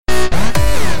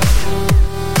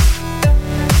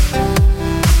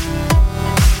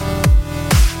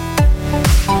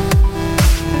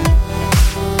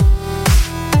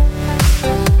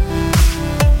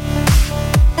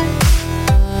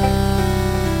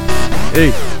Hey,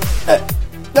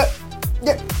 No,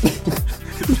 yeah.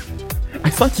 I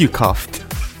thought you coughed.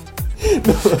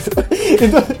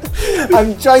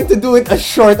 I'm trying to do it as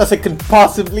short as I can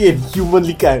possibly and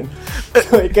humanly can.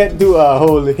 So I can't do a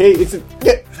whole hey. It's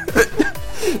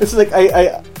like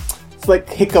it's like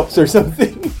hiccups or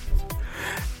something.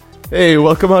 Hey,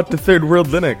 welcome out to Third World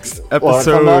Linux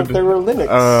episode. Welcome out to Third World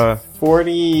Linux.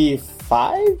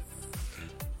 45,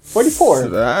 44.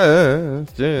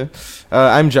 Yeah.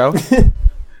 I'm Joe,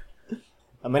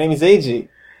 My name is AJ.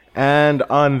 and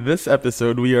on this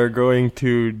episode, we are going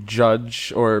to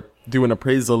judge or do an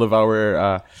appraisal of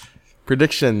our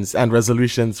predictions and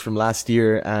resolutions from last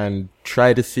year, and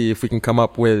try to see if we can come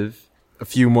up with a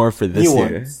few more for this New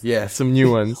year. ones. Yeah, some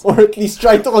new ones. Or at least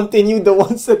try to continue the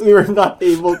ones that we were not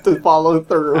able to follow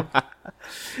through.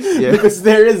 Yeah. Because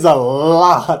there is a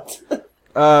lot.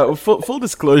 Full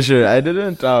disclosure, I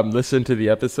didn't listen to the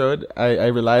episode. I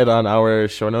relied on our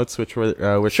show notes, which were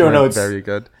very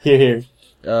good. Here.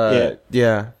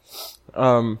 Yeah.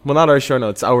 Well, not our show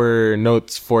notes, our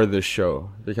notes for the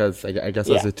show, because I guess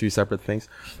those are two separate things.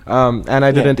 And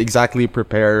I didn't exactly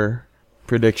prepare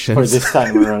predictions For this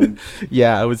time around.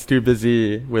 Yeah, I was too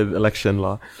busy with election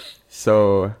law.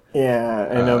 So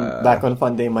Yeah, and back on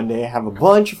Fun Day Monday, I have a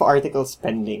bunch of articles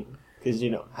pending. Because,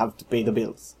 have to pay the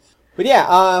bills. But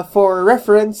yeah, for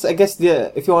reference, I guess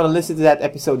if you want to listen to that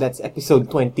episode, that's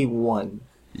episode 21.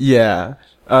 yeah,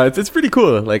 it's pretty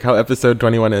cool, like how episode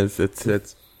 21 is. It's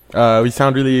we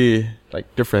sound really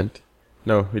like different.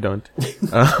 No, we don't.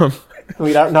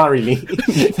 Not really.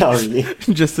 Not really.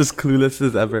 Just as clueless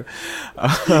as ever.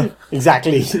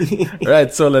 Exactly.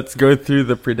 Right, so let's go through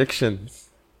the predictions.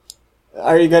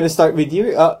 Are you gonna start with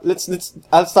you?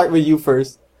 I'll start with you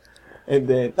first. And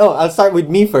then, I'll start with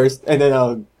me first, and then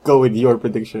I'll go with your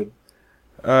prediction.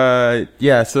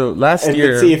 Yeah, so last And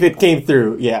year... let's see if it came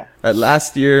through, yeah.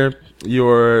 Last year,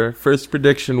 your first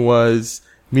prediction was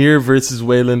Mir versus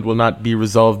Wayland will not be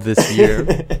resolved this year.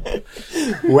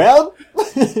 Well...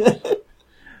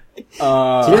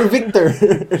 Dear Victor.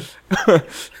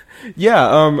 Yeah,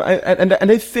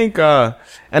 I think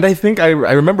I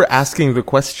remember asking the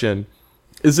question,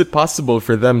 is it possible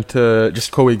for them to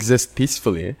just coexist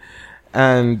peacefully?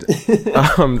 And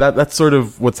that's sort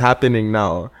of what's happening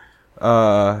now.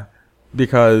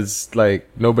 Because like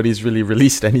nobody's really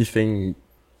released anything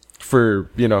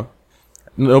for,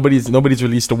 nobody's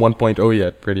released a 1.0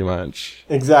 yet, pretty much.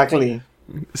 Exactly.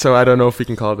 So I don't know if we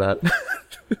can call that.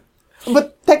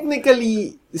 But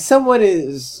technically, someone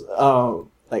is,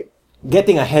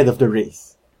 getting ahead of the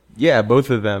race. Yeah, both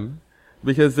of them.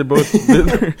 Because they're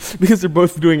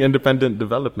both doing independent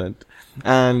development.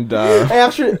 And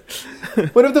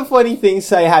One of the funny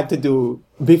things I had to do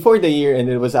before the year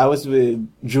ended was I was with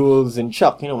Jules and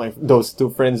Chuck, those two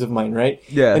friends of mine, right?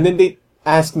 Yeah. And then they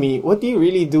asked me, what do you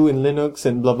really do in Linux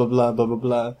and blah, blah, blah, blah, blah,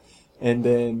 blah. And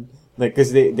then,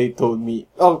 cause they told me,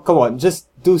 oh, come on, just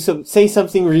say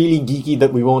something really geeky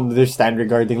that we won't understand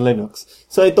regarding Linux.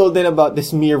 So I told them about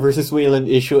this Mir versus Wayland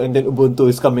issue, and then Ubuntu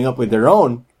is coming up with their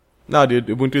own. No, dude,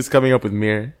 Ubuntu is coming up with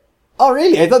Mir. Oh,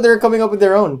 really? I thought they were coming up with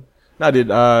their own. No, dude,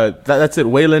 that's it.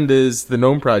 Wayland is the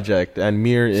GNOME project, and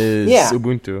Mir is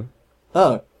Ubuntu.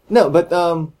 Oh, no, but,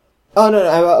 no,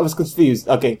 I was confused.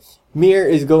 Okay. Mir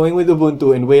is going with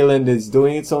Ubuntu, and Wayland is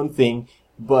doing its own thing,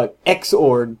 but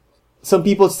Xorg, some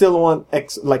people still want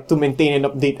to maintain and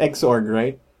update Xorg,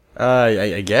 right?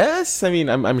 I guess. I mean,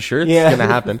 I'm sure it's gonna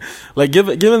happen. Like,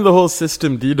 given the whole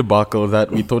system D debacle that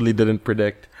we totally didn't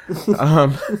predict,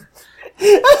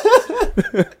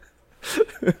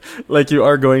 like you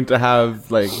are going to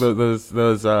have like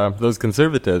those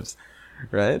conservatives,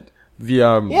 right?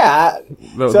 So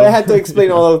I had to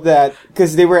explain all of that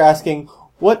because they were asking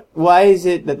why is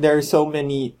it that there are so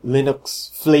many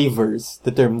Linux flavors,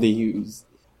 the term they use.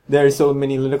 There are so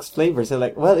many Linux flavors. I'm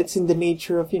like, well, it's in the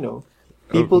nature of,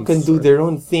 people can do their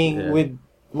own thing with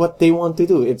what they want to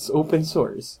do. It's open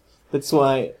source. That's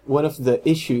why one of the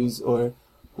issues, or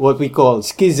what we call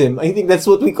schism, I think that's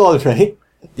what we call it, right?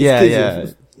 Yeah,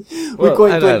 Schism. yeah. We're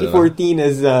calling 2014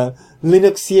 as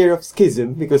Linux year of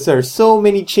schism because there are so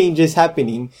many changes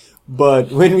happening.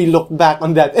 But when we look back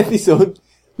on that episode,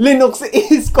 Linux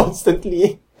is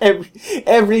constantly, every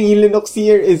Linux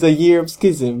year is a year of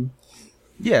schism.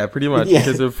 Yeah, pretty much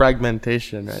because of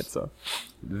fragmentation, right? So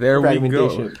there we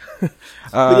go.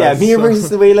 But Mir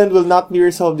versus Wayland will not be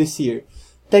resolved this year.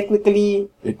 Technically,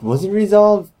 it wasn't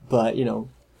resolved, but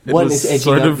one is edging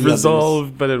sort out of the resolved,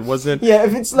 others. but it wasn't. Yeah,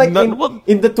 if it's like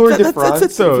in the Tour de France,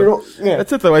 that's it though.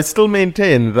 That's it though. I still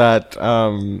maintain that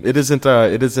it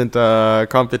isn't a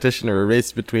competition or a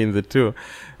race between the two,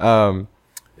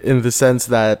 in the sense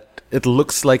that it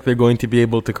looks like they're going to be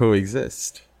able to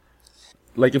coexist.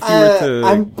 Like if you were to,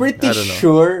 I'm pretty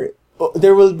sure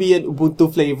there will be an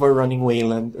Ubuntu flavor running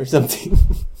Wayland or something.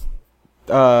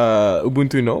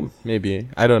 Ubuntu GNOME, maybe.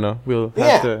 I don't know.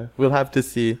 We'll have to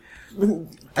see.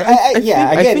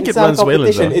 I think it's not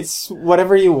competition. It's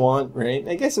whatever you want, right?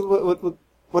 I guess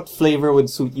what flavor would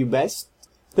suit you best.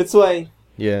 That's why.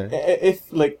 Yeah.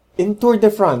 If like in Tour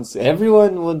de France,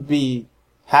 everyone would be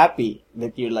happy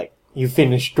that you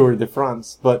finished Tour de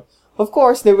France, but of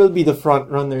course there will be the front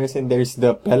runners and there's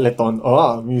the peloton.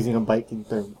 Oh, I'm using a biking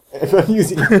term. If I'm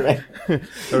using it right.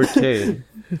 Okay.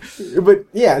 But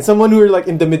yeah, someone who are like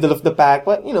in the middle of the pack,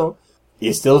 but you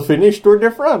still finished Tour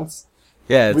de France.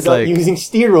 Yeah, it's without like using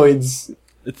steroids.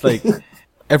 It's like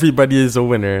everybody is a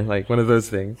winner, like one of those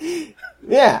things.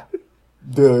 Yeah.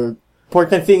 The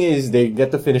important thing is they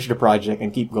get to finish the project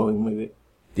and keep going with it.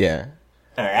 Yeah.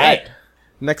 Alright.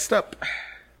 Next up.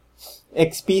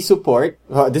 XP support.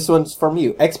 This one's from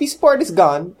you. XP support is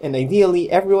gone, and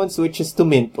ideally everyone switches to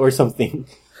Mint or something.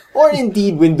 Or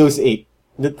indeed Windows 8.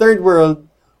 The third world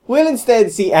will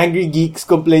instead see angry geeks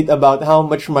complain about how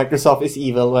much Microsoft is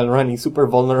evil while running super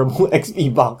vulnerable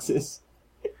XP boxes.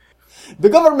 The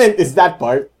government is that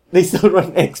part. They still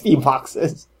run XP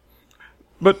boxes.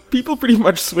 But people pretty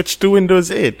much switched to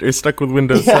Windows 8 or stuck with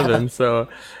Windows 7, so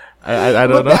I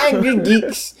don't know.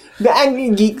 The angry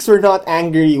geeks were not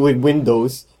angry with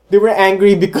Windows. They were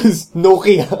angry because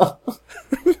Nokia.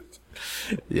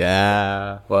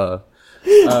 Yeah, well,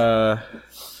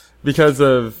 because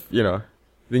of, the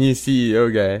new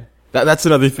CEO guy. That's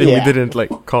another thing we didn't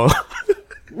call.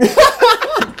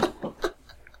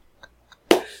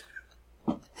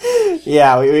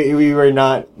 Yeah, we were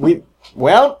not.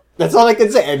 Well, that's all I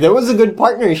can say. There was a good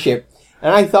partnership,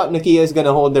 and I thought Nokia is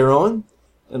gonna hold their own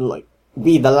and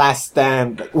be the last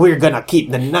stand. We're gonna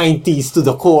keep the 90s to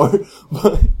the core.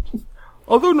 But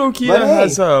although Nokia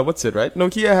has what's it, right?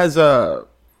 Nokia has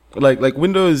like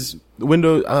Windows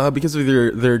because of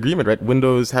their agreement, right?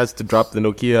 Windows has to drop the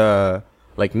Nokia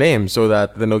name so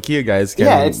that the Nokia guys can.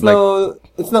 Yeah, it's not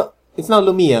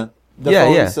Lumia. The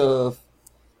phones of.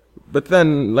 But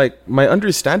then, my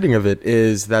understanding of it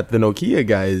is that the Nokia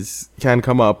guys can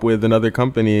come up with another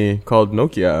company called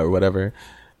Nokia or whatever.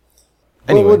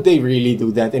 Anyway. Well, would they really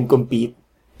do that and compete?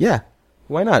 Yeah.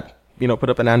 Why not? Put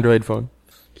up an Android phone.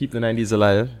 Keep the 90s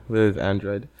alive with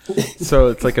Android. So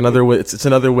it's another win. It's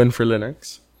another win for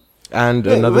Linux. And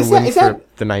another win for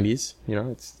the 90s.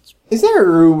 Is there a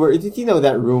rumor? Did you know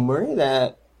that rumor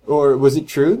or was it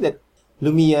true that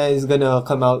Lumia is gonna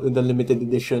come out with a limited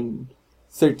edition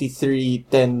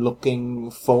 3310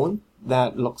 looking phone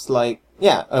that looks like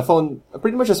a phone,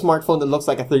 pretty much a smartphone that looks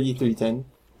like a 3310.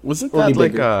 Wasn't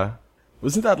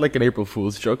that like an April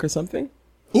Fool's joke or something?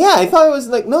 Yeah, I thought it was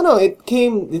no, it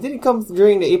didn't come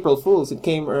during the April Fools. It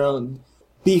came around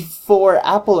before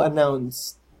Apple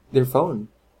announced their phone.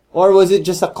 Or was it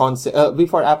just a concept,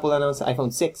 before Apple announced the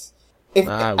iPhone 6?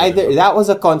 Either that was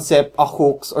a concept, a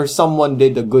hoax, or someone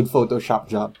did a good Photoshop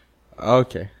job.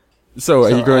 Okay. So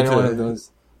are you going to... one of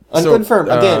those. Unconfirmed.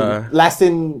 Again, last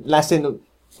in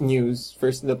news,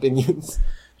 first in opinions.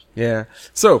 Yeah.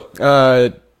 So,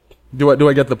 do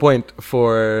I get the point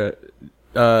for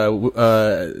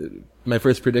my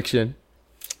first prediction?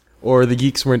 Or the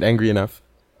geeks weren't angry enough?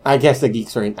 I guess the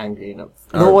geeks weren't angry enough.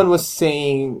 No one was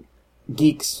saying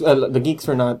the geeks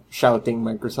were not shouting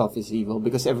Microsoft is evil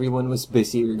because everyone was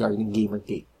busy regarding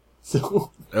Gamergate.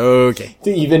 So, okay. To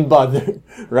even bother,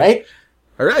 right?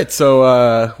 Alright,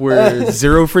 so, we're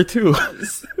 0 for 2.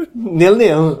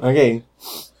 0-0. Okay.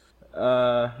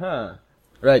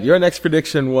 Right, your next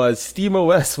prediction was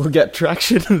SteamOS will get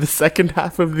traction in the second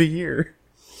half of the year.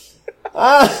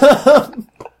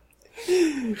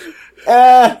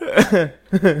 There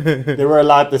were a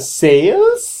lot of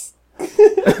sales.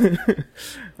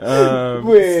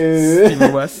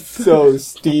 SteamOS. So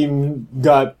Steam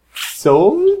got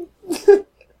sold?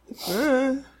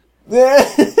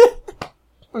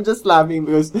 I'm just laughing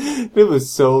because it was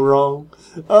so wrong.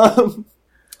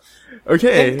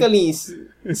 Okay. Technically,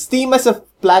 Steam as a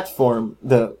platform,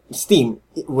 the Steam,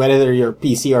 whether you're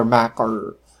PC or Mac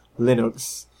or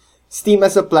Linux, Steam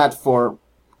as a platform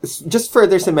just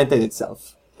further cemented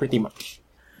itself, pretty much.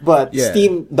 But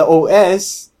Steam, the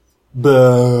OS,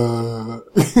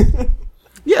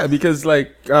 yeah, because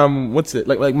what's it?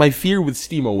 Like my fear with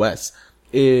SteamOS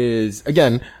is,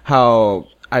 again, how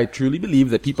I truly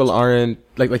believe that people aren't,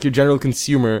 like your general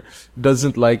consumer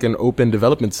doesn't like an open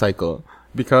development cycle.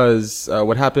 Because,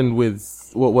 what happened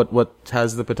with, what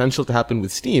has the potential to happen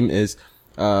with Steam is,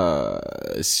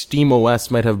 SteamOS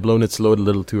might have blown its load a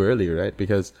little too early, right?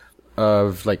 Because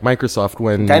of, Microsoft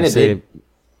when,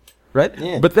 right?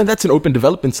 Yeah. But then that's an open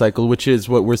development cycle, which is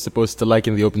what we're supposed to like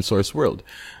in the open source world.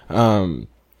 Yeah.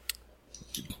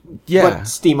 But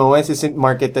SteamOS isn't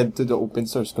marketed to the open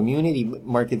source community, but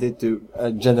marketed to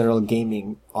a general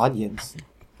gaming audience.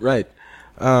 Right.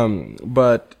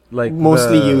 But like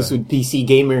mostly used with PC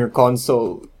gamer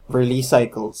console release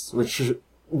cycles, which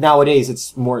nowadays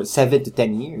it's more 7 to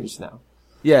 10 years now.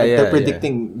 Yeah, They're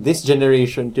predicting this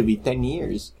generation to be 10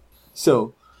 years.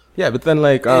 So. Yeah, but then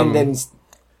like, and then.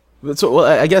 So, well,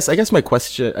 I guess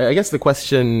the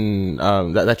question,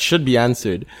 that should be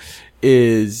answered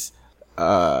is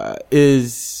our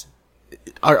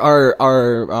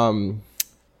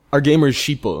gamers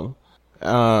sheeple,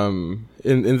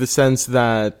 in the sense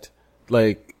that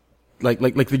like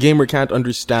the gamer can't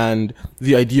understand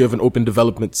the idea of an open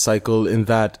development cycle, in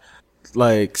that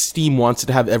like Steam wants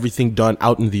to have everything done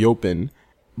out in the open,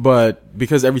 but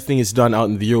because everything is done out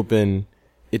in the open,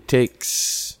 it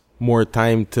takes more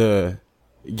time to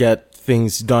get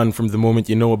things done from the moment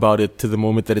you know about it to the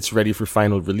moment that it's ready for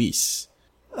final release.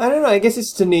 I don't know, I guess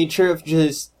it's the nature of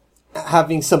just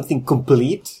having something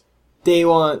complete. They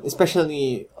want,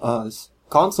 especially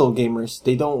console gamers,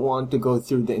 they don't want to go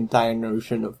through the entire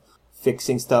notion of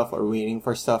fixing stuff or waiting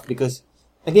for stuff, because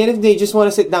at the end of the day, they just want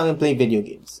to sit down and play video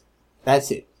games.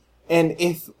 That's it. And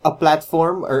if a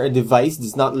platform or a device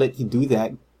does not let you do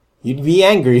that, you'd be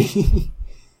angry.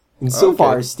 And so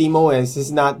far, SteamOS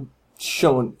has not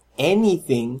shown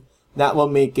anything that will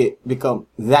make it become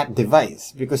that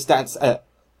device, because that's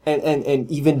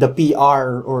and even the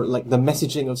PR or like the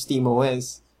messaging of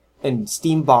SteamOS and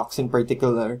Steambox in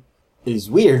particular is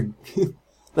weird.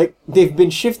 Like, they've been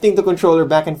shifting the controller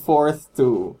back and forth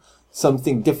to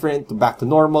something different, to back to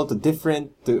normal, to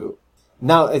different, to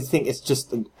now I think it's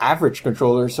just an average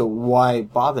controller, so why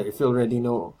bother if you already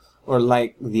know? Or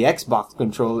like the Xbox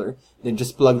controller, then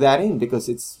just plug that in because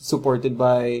it's supported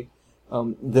by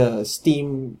the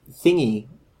Steam thingy.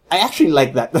 I actually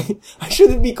like that. I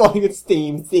shouldn't be calling it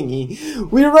Steam thingy.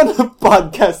 We run a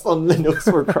podcast on Linux,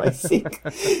 for Christ's sake.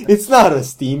 It's not a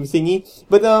Steam thingy,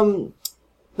 but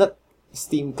not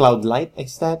Steam Cloud Lite. I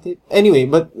started anyway.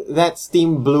 But that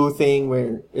Steam Blue thing,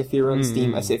 where if you run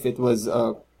Steam as if it was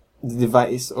the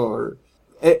device, or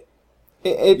it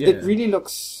really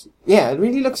looks, it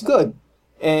really looks good.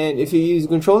 And if you use a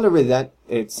controller with that,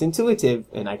 it's intuitive,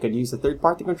 and I could use a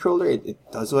third-party controller. It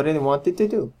does what I wanted to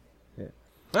do.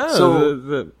 Oh,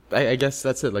 so I guess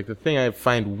that's it. Like, the thing I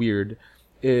find weird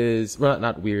is, well,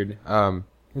 not weird. The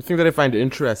thing that I find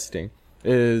interesting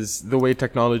is the way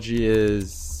technology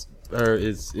is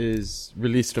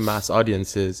released to mass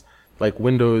audiences. Like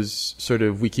Windows, sort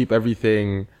of, we keep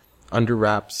everything under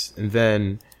wraps, and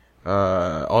then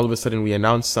all of a sudden we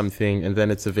announce something, and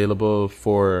then it's available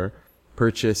for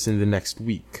purchase in the next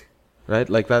week, right?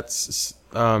 Like, that's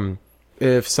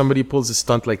if somebody pulls a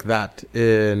stunt like that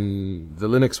in the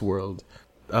Linux world,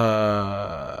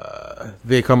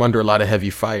 they come under a lot of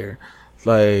heavy fire.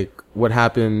 Like what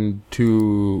happened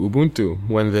to Ubuntu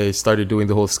when they started doing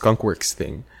the whole Skunkworks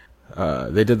thing.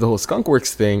 They did the whole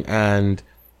Skunkworks thing, and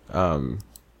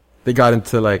they got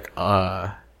into like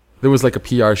there was like a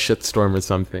PR shitstorm or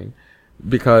something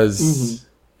because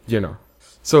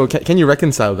So can you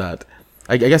reconcile that?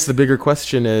 I guess the bigger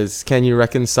question is, can you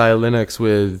reconcile Linux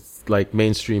with like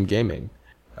mainstream gaming?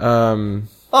 Linux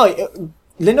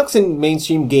and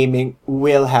mainstream gaming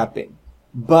will happen,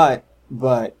 but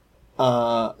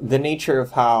the nature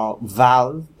of how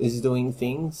Valve is doing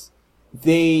things,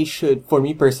 they should, for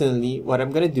me personally, what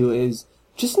I'm gonna do is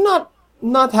just not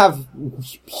have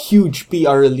huge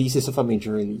PR releases of a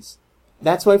major release.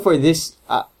 That's why for this,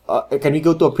 can we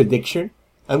go to a prediction?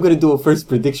 I'm gonna do a first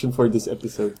prediction for this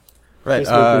episode. Right.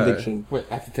 Prediction. Wait,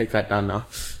 I have to take that down now.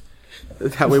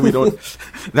 That way we don't.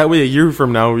 That way a year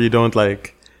from now we don't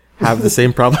like have the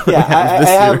same problem. Yeah, I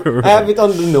have it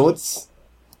on the notes.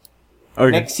 Okay.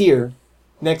 Next year,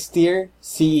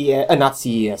 CES, not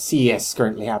CES. CES is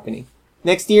currently happening.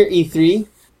 Next year, E3,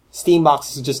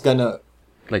 Steambox is just gonna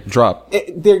like drop.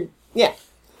 And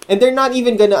they're not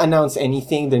even gonna announce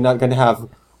anything. They're not gonna have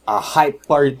a hype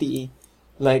party.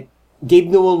 Like, Gabe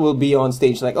Newell will be on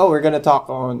stage like, we're gonna talk.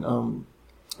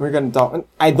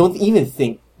 I don't even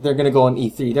think they're gonna go on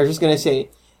E3. They're just gonna say,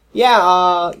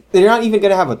 they're not even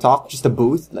gonna have a talk, just a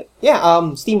booth. Like,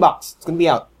 Steambox, it's gonna be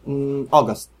out in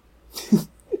August.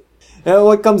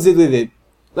 What comes in with it?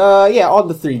 All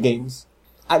the 3 games.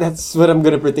 That's what I'm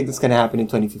gonna predict is gonna happen in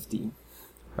 2015.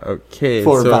 Okay,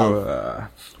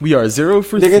 we are 0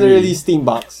 for 3. They're gonna release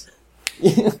Steambox.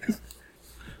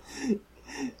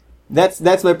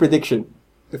 That's my prediction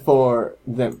for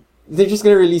them. They're just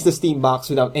gonna release the Steam box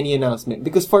without any announcement.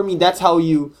 Because for me, that's how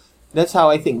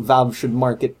I think Valve should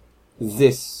market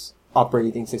this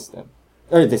operating system.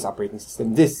 Or this operating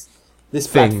system. This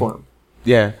platform.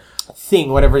 Yeah.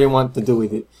 Thing, whatever they want to do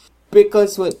with it.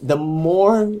 Because the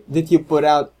more that you put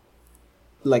out,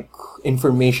 like,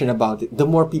 information about it, the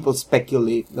more people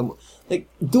speculate.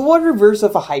 Do a reverse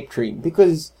of a hype train.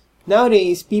 Because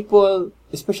nowadays, people,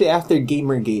 especially after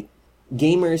Gamergate,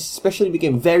 gamers especially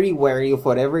became very wary of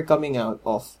whatever coming out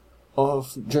of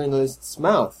journalists'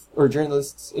 mouth or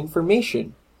journalists'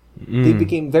 information. They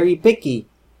became very picky.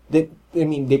 They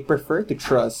prefer to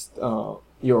trust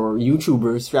your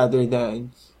YouTubers rather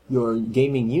than your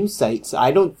gaming news sites.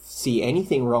 I don't see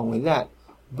anything wrong with that.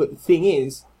 But the thing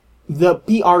is, the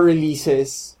PR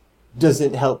releases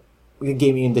doesn't help the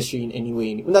gaming industry in any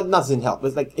way. Not doesn't help,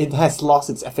 but like it has lost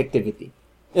its effectivity.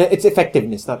 Its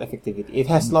effectiveness, not effectivity. It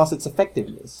has lost its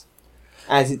effectiveness.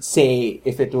 As it say,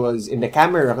 if it was in the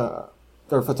camera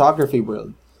or photography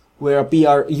world, where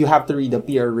you have to read a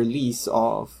PR release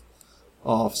of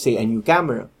say a new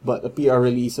camera, but a PR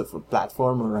release of a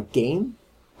platform or a game,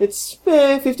 it's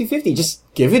 50-50. Just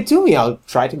give it to me. I'll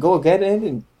try to go get it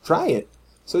and try it.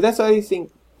 So that's what I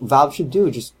think Valve should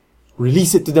do. Just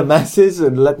release it to the masses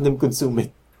and let them consume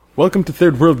it. Welcome to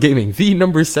Third World Gaming, the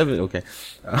number 7. Okay.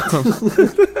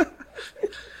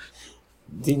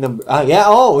 The number. Yeah.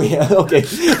 Oh, yeah. Okay.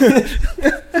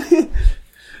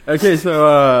 Okay.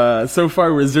 So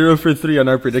far we're 0 for 3 on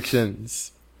our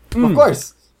predictions. Of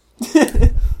course.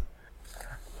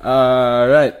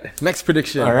 Right. Next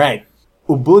prediction. All right.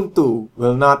 Ubuntu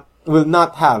will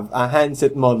not have a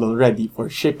handset model ready for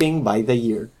shipping by the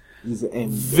year is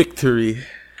end. Victory.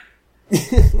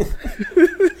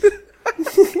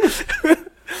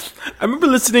 I remember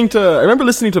listening to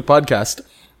a podcast,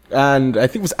 and I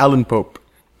think it was Alan Pope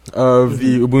of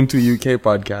the Ubuntu UK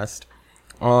podcast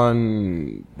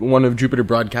on one of Jupiter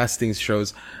Broadcasting's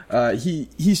shows.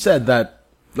 He said that,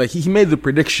 like, he made the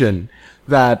prediction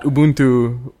that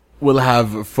Ubuntu will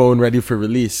have a phone ready for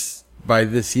release by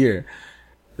this year.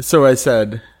 So I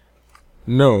said,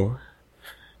 no.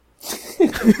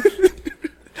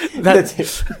 That's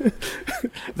it.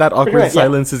 That awkward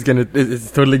silence is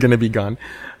totally gonna be gone.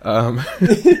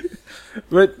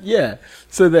 But yeah,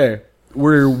 so there,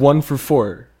 we're 1 for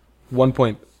 4, 1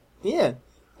 point. Yeah.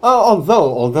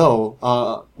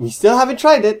 Although, we still haven't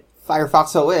tried it.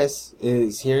 Firefox OS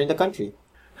is here in the country.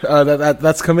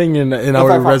 That's coming in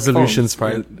our resolutions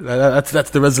part. That's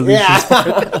the resolutions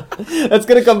part. That's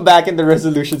gonna come back in the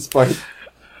resolutions part.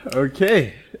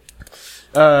 Okay.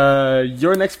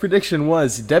 Your next prediction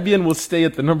was Debian will stay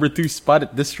at the number 2 spot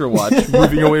at DistroWatch,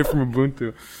 moving away from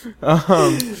Ubuntu.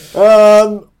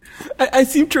 I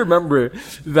seem to remember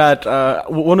that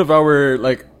one of our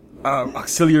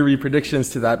auxiliary predictions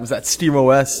to that was that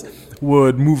SteamOS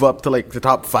would move up to like the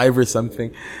top 5 or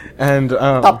something, and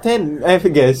top 10. I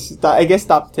guess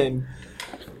top 10.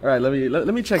 All right, let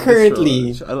me check.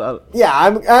 Currently, yeah,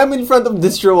 I'm in front of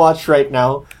DistroWatch right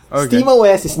now. Okay.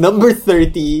 SteamOS is number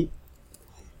 30.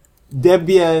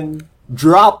 Debian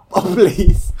drop a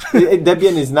place.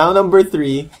 Debian is now number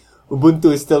 3.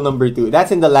 Ubuntu is still number 2.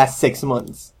 That's in the last 6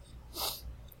 months.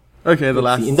 Okay, in the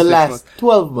last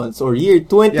 12 months or year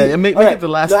 20. Yeah, make it the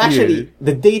last year. Actually,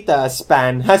 the data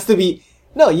span has to be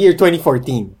year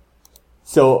 2014.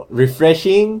 So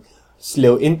refreshing,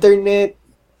 slow internet,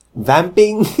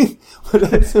 vamping.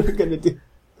 What else are we gonna do?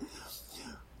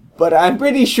 But I'm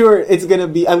pretty sure I'm gonna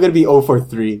be 0 for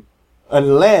 3.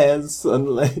 Unless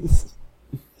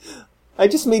I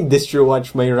just made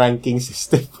DistroWatch my ranking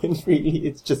system and really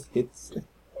it just hits.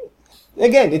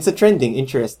 Again, it's a trending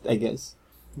interest, I guess.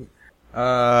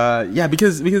 Yeah,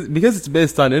 because it's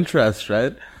based on interest,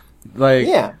 right? Like,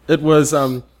 yeah. It was,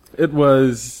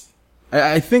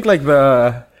 I think like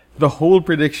the whole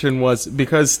prediction was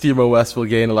because SteamOS will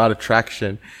gain a lot of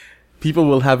traction, people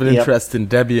will have an interest in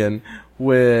Debian,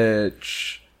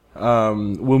 which,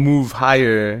 will move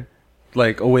higher,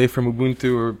 like away from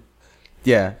Ubuntu or,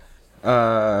 yeah.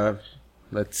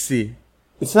 Let's see.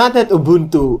 It's not that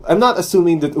I'm not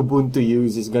assuming that Ubuntu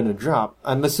use is gonna drop.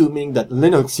 I'm assuming that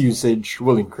Linux usage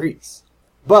will increase.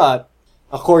 But,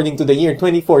 according to the year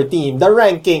 2014, the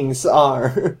rankings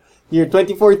are year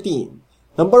 2014.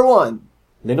 Number 1,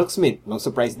 Linux Mint. No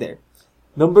surprise there.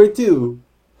 Number 2,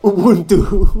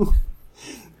 Ubuntu.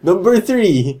 Number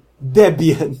 3,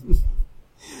 Debian.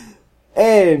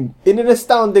 And, in an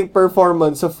astounding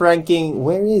performance of ranking,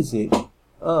 where is it?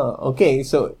 Okay,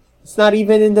 so it's not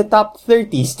even in the top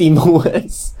 30,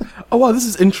 SteamOS. Oh wow, this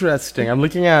is interesting. I'm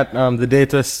looking at the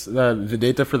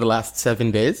data for the last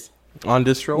 7 days on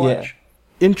DistroWatch. Yeah.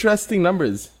 Interesting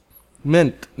numbers.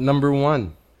 Mint number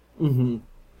 1. Mm-hmm.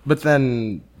 But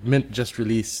then Mint just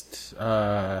released.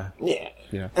 Yeah.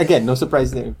 Again, no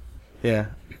surprise there. Yeah.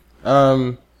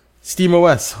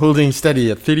 SteamOS holding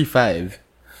steady at 35.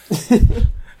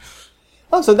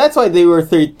 Oh, so that's why they were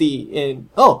 30 in...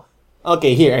 Oh,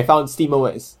 okay, here, I found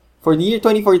SteamOS. For the year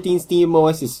 2014,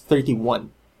 SteamOS is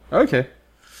 31. Okay.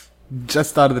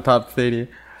 Just out of the top 30.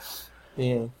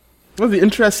 Yeah. Well, the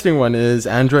interesting one is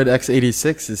Android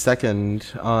x86 is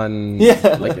second on...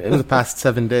 like, in the past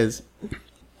 7 days.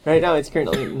 Right now, it's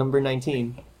currently number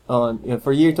 19.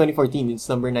 For year 2014, it's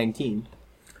number 19.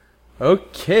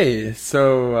 Okay,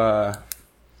 so...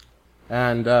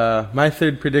 my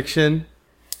third prediction...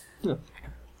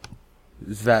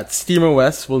 is that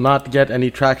SteamOS will not get any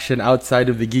traction outside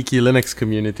of the geeky Linux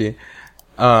community.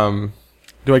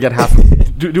 Do I get half?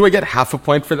 do I get half a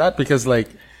point for that? Because like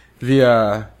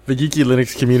the geeky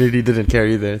Linux community didn't care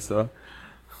either. So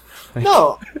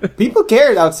no, people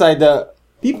cared outside.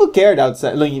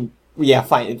 Like, yeah,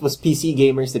 fine. It was PC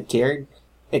gamers that cared.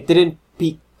 It didn't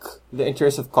pique the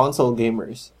interest of console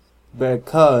gamers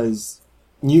because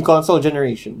new console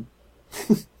generation.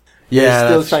 Yeah,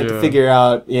 they're still trying to figure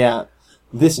out. Yeah.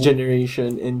 This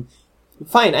generation, and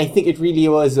fine, I think it really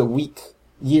was a weak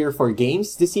year for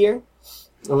games this year.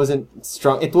 It wasn't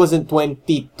strong. It wasn't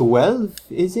 2012,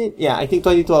 is it? Yeah, I think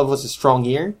 2012 was a strong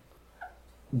year.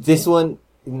 This one,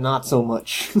 not so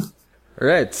much.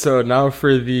 Alright, so now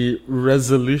for the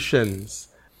resolutions.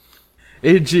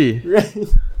 AG,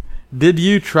 did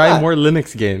you try more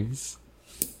Linux games?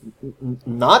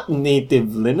 Not native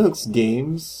Linux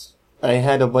games. I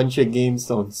had a bunch of games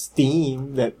on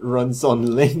Steam that runs on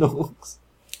Linux.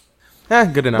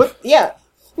 Good enough. But yeah,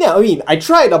 I mean, I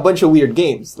tried a bunch of weird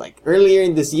games. Like earlier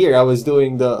in this year, I was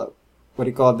doing the, what do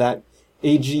you call that?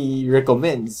 AG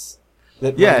recommends.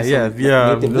 That the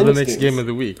Linux game of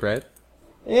the week, right?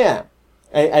 Yeah.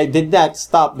 I did that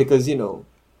stop because,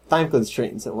 time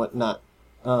constraints and whatnot.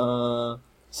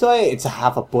 It's a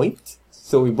half a point.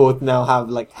 So we both now have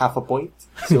like half a point.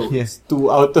 So it's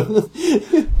 2 out of...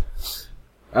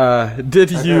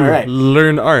 Did you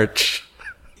learn Arch?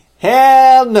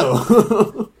 Hell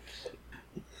no!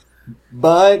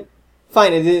 But,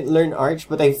 fine, I didn't learn Arch,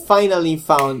 but I finally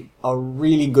found a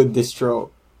really good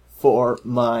distro for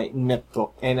my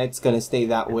netbook, and it's gonna stay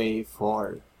that way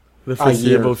for the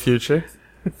foreseeable future?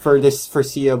 For this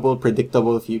foreseeable,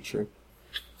 predictable future.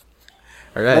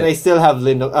 Alright. But I still have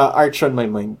Arch on my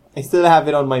mind. I still have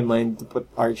it on my mind to put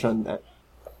Arch on that.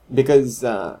 Because,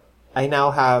 I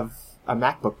now have a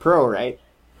MacBook Pro, right?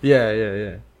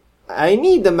 Yeah. I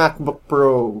need the MacBook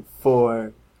Pro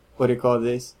for,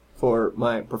 for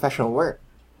my professional work.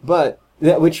 But,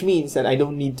 which means that I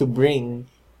don't need to bring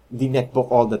the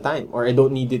netbook all the time. Or I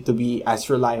don't need it to be as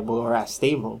reliable or as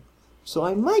stable. So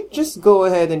I might just go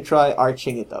ahead and try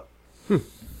arching it up.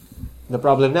 The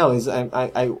problem now is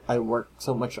I work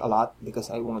so much a lot because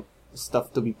I want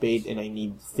stuff to be paid and I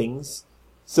need things.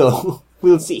 So,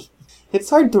 we'll see.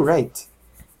 It's hard to write.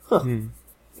 I'm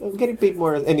getting paid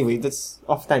more. Anyway, that's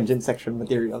off-tangent section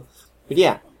material. But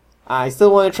yeah, I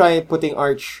still want to try putting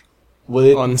Arch. Will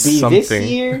it on be something this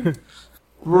year?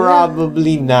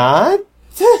 Probably not.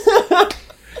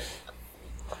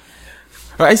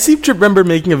 I seem to remember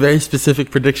making a very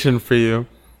specific prediction for you.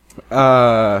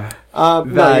 No,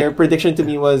 your prediction to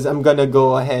me was I'm gonna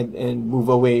go ahead and move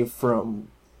away from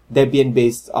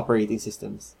Debian-based operating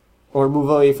systems. Or move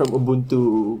away from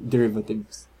Ubuntu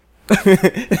derivatives.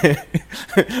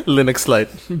 Linux Lite,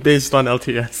 based on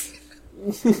LTS.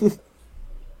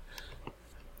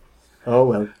 Oh,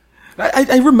 well.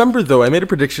 I remember, though, I made a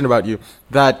prediction about you,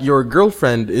 that your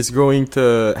girlfriend is going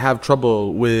to have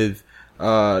trouble with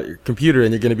your computer,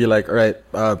 and you're going to be like, alright,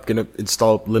 going to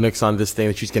install Linux on this thing,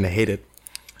 and she's going to hate it.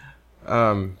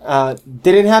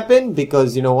 Didn't happen,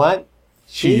 because you know what?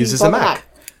 She uses a Mac.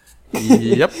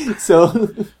 Yep. So,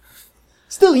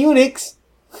 still Unix.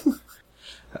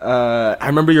 I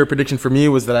remember your prediction for me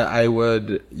was that I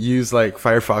would use like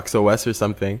Firefox OS or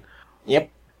something. Yep.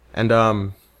 And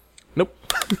nope.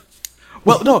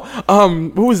 Well, no.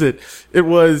 What was it? It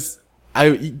was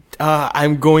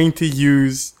I'm going to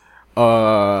use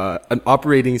an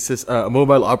operating system, a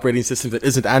mobile operating system that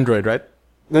isn't Android, right?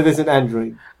 That isn't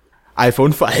Android.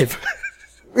 iPhone 5.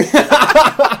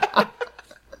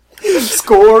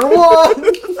 Score one.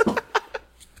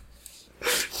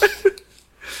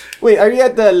 Wait, are you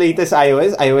at the latest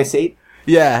iOS? iOS 8?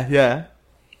 Yeah.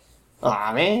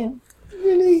 Aw, man.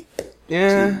 Really?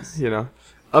 Yeah, Jeez.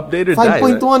 Update or die.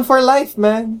 5.1 for life,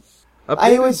 man.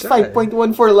 iOS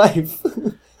 5.1 for life.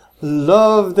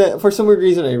 Love that. For some weird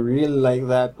reason, I really like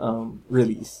that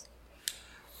release.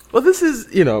 Well, this is,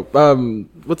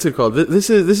 what's it called? This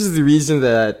is the reason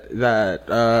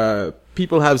that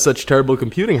people have such terrible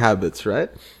computing habits,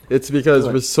 right? It's because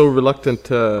people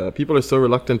are so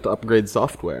reluctant to upgrade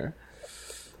software.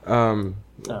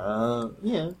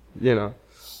 Yeah. You know,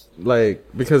 like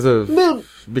because of when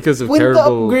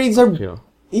terrible the upgrades are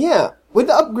when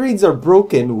the upgrades are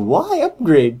broken, why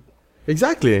upgrade?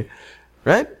 Exactly,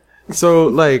 right?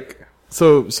 So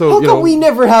how come we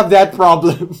never have that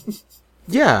problem?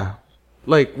 Yeah,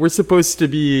 like we're supposed to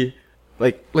be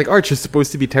like Arch is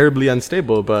supposed to be terribly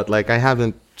unstable, but like I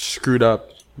haven't screwed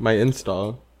up my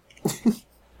install.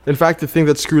 In fact, the thing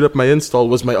that screwed up my install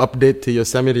was my update to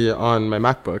Yosemite on my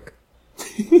MacBook.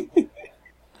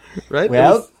 Right?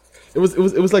 Well, it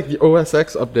was like the OS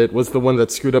X update was the one that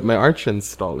screwed up my Arch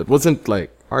install. It wasn't like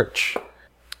Arch.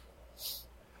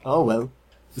 Oh well.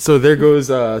 So there goes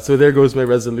my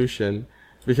resolution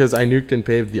because I nuked and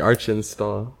paved the Arch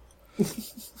install.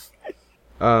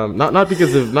 Not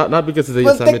because of the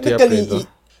Yosemite upgrade though.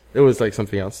 It was like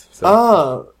something else.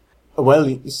 So.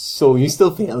 Well, so you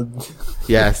still failed.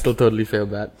 Yeah, I still totally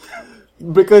failed that.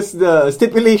 Because the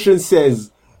stipulation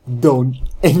says don't,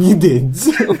 and you did.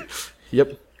 So.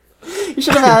 Yep. You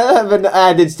should have an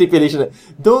added stipulation.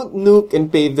 Don't nuke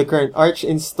and pave the current Arch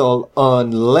install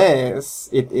unless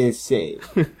it is, say,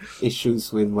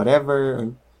 issues with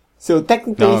whatever. So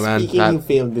technically speaking, you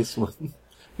failed this one.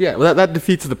 Yeah, well, that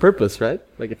defeats the purpose, right?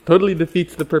 Like, it totally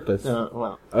defeats the purpose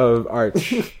of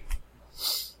Arch.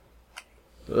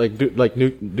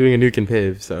 doing a nuke and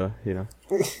pave, so, you know.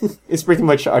 It's pretty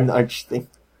much an Arch thing.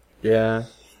 Yeah.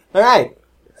 Alright.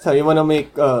 So, you want to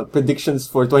make predictions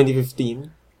for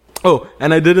 2015? Oh,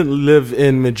 and I didn't live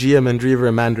in Magia, Mandriva,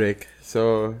 and Mandrake,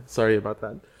 so sorry about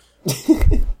that.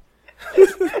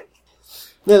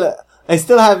 Well, I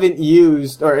still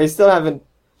haven't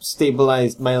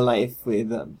stabilized my life with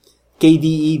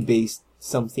KDE based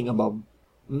something about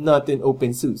not in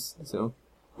OpenSUSE. So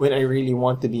when I really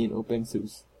want to be in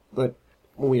OpenSUSE, but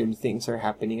weird things are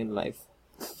happening in life.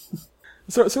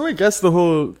 So I guess the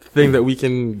whole thing that we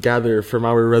can gather from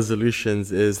our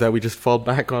resolutions is that we just fall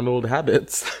back on old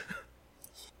habits.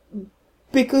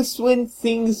 Because when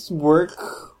things work,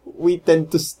 we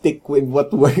tend to stick with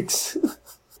what works.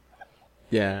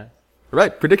 Yeah.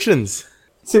 Right, predictions.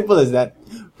 Simple as that.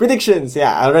 Predictions,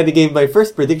 yeah, I already gave my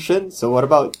first prediction, so what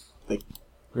about,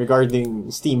 regarding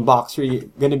Steambox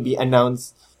gonna be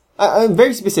announced? I'm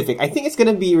very specific. I think it's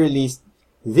gonna be released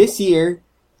this year,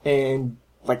 and,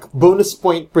 bonus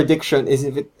point prediction is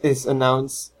if it is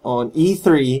announced on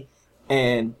E3,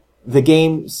 and the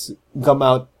games come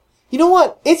out. You know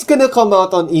what? It's gonna come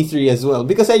out on E3 as well,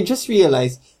 because I just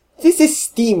realized, this is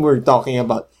Steam we're talking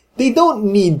about. They don't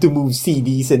need to move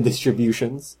CDs and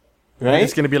distributions. Right?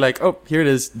 It's gonna be like, oh, here it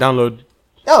is, download.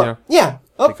 Oh, yeah.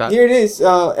 Oh, here it is.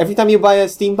 Every time you buy a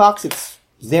Steam box, it's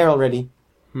there already.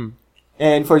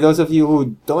 And for those of you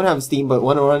who don't have Steam but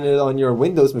want to run it on your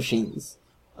Windows machines,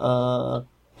 you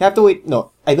have to wait.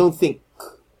 No, I don't think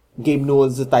Gabe Newell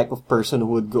is the type of person who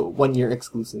would go 1 year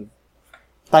exclusive.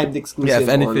 Timed exclusive, yeah, if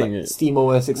anything, or Steam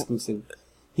OS exclusive.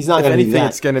 He's not going to do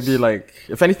that.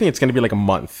 If anything, it's gonna be like a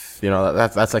month. You know,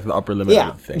 that's like the upper limit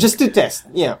of the thing. Just to test.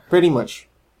 Yeah, pretty much.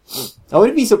 I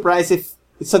wouldn't be surprised if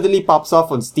it suddenly pops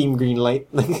off on Steam Greenlight.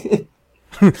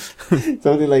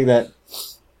 Something like that.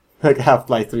 Like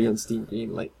Half-Life 3 on Steam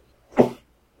Greenlight.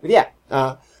 But yeah,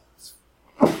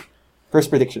 first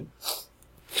prediction.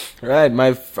 Right,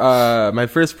 my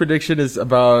first prediction is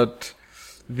about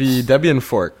the Debian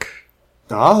fork.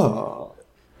 Oh.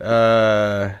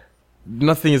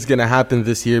 Nothing is gonna happen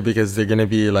this year because they're gonna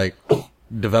be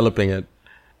developing it.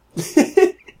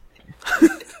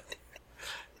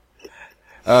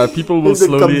 People will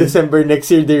slowly. Come December next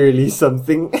year, they release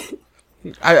something.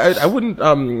 I wouldn't.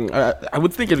 I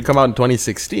would think it'd come out in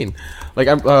 2016.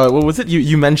 What was it?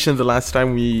 You mentioned the last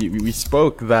time we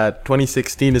spoke that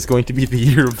 2016 is going to be the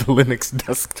year of the Linux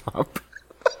desktop.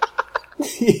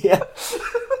 Yeah.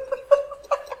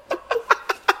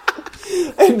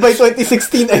 And by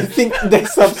 2016, I think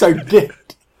desktops are dead.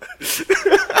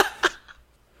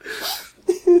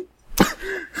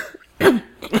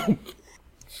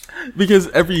 Because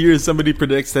every year somebody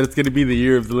predicts that it's going to be the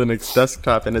year of the Linux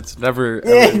desktop, and it's never.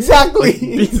 Yeah, exactly.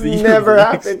 It's never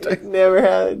happened. It never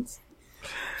happens.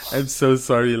 I'm so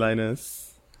sorry,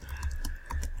 Linus.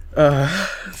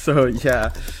 So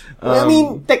yeah. I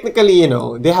mean, technically,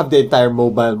 they have the entire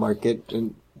mobile market,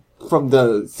 and from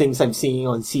the things I'm seeing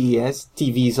on CES,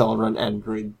 TVs all run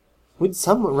Android, with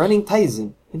some running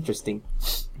Tizen. Interesting.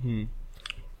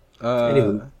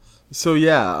 Anywho. So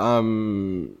yeah,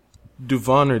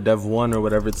 Duvon or Dev1 or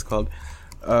whatever it's called,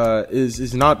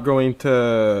 is not going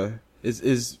to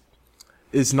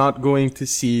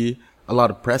see a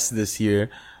lot of press this year,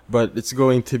 but it's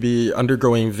going to be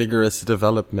undergoing vigorous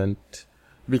development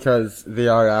Because they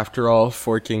are, after all,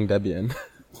 forking Debian.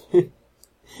 It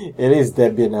is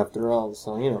Debian after all,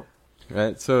 so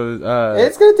Right, so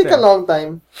it's gonna take a long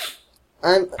time.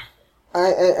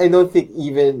 I don't think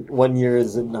even 1 year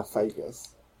is enough, I guess.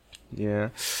 Yeah.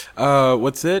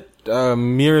 What's it?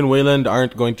 Mir and Wayland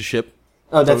aren't going to ship.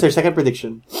 Oh, that's their second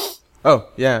prediction. Oh,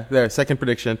 yeah, there. Second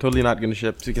prediction. Totally not going to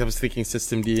ship. Because I was thinking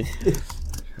System D.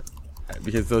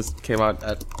 Because those came out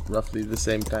at roughly the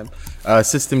same time.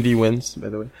 System D wins, by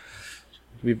the way.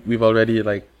 We've already,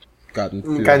 gotten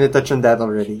through kind of touched on that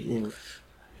already.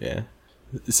 Yeah.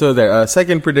 So there.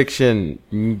 Second prediction.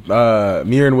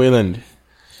 Mir and Wayland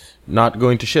not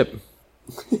going to ship.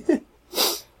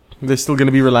 They're still going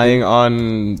to be relying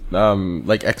on,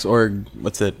 Xorg.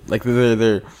 What's it?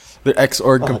 Their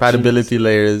Xorg compatibility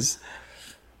layers.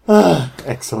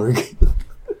 Xorg.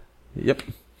 Yep.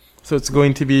 So it's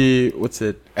going to be, what's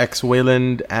it? X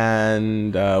Wayland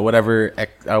and whatever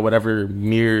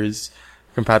Mir's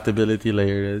compatibility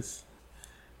layer is.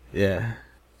 Yeah.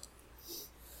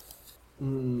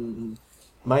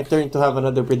 My turn to have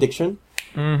another prediction.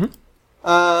 Mm-hmm.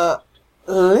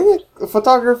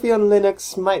 Photography on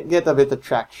Linux might get a bit of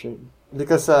traction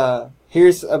because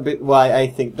here's a bit why I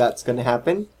think that's gonna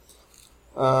happen.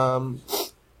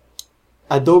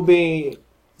 Adobe's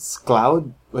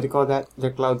cloud, what do you call that?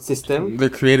 Their cloud system, the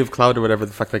Creative Cloud or whatever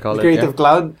the fuck they call it. Creative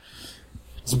Cloud.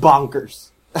 It's bonkers,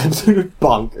 absolute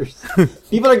bonkers.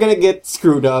 People are gonna get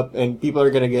screwed up, and people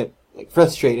are gonna get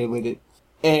frustrated with it,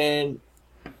 and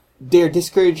they're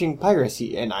discouraging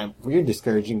piracy, and we're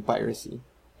discouraging piracy.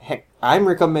 Heck, I'm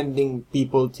recommending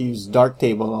people to use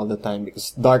Darktable all the time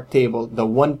because Darktable, the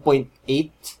 1.8,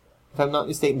 if I'm not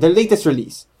mistaken, the latest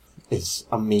release is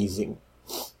amazing.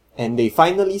 And they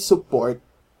finally support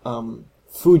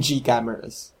Fuji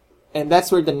cameras. And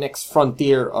that's where the next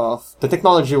frontier of the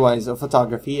technology-wise of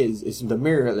photography is the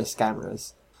mirrorless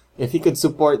cameras. If you could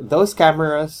support those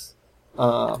cameras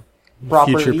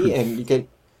properly and you could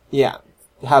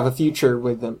have a future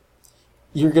with them,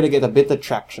 you're gonna get a bit of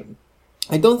traction.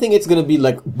 I don't think it's gonna be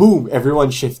boom,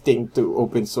 everyone shifting to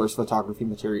open source photography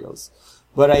materials.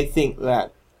 But I think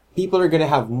that people are gonna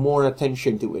have more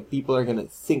attention to it. People are gonna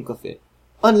think of it.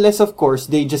 Unless, of course,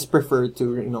 they just prefer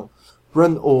to,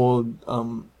 run old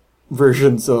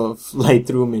versions of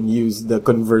Lightroom and use the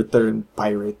converter and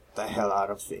pirate the hell out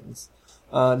of things.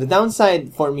 The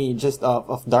downside for me just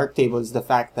of Darktable is the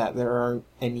fact that there aren't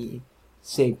any,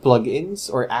 say,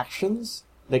 plugins or actions,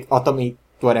 automate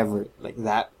whatever, like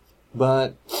that.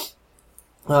 But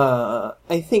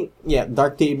I think,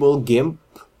 Darktable, GIMP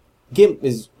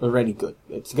is already good.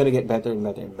 It's gonna get better and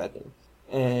better and better.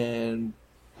 And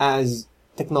as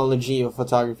technology of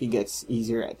photography gets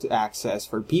easier to access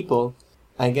for people,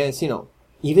 I guess,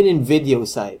 even in video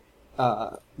side,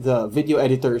 the video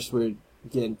editors will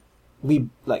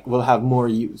have more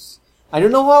use. I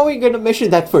don't know how we're gonna measure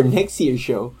that for next year's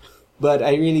show, but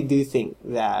I really do think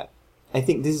I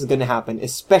think this is gonna happen,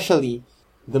 especially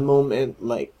the moment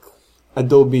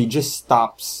Adobe just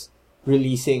stops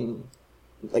releasing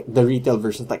the retail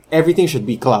versions. Everything should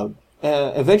be cloud.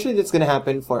 Eventually that's gonna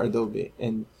happen for Adobe,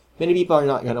 and many people are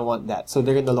not gonna want that, so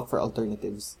they're gonna look for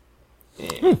alternatives.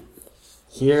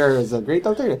 Here is a great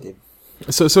alternative.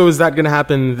 So is that gonna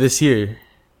happen this year?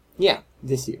 Yeah,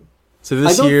 this year. So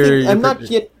this year, I'm not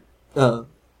yet. No,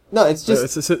 it's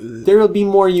just there will be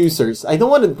more users. I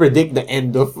don't want to predict the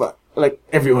end of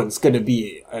everyone's gonna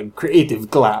be a Creative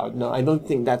Cloud. No, I don't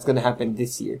think that's gonna happen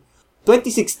this year.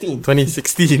 2016.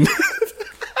 2016.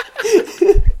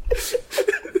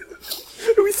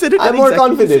 We said it. I'm more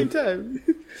confident.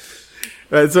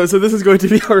 Right, so this is going to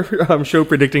be our show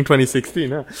predicting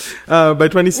 2016. Huh? By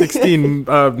 2016,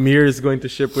 Mir is going to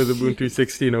ship with Ubuntu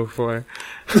 16.04.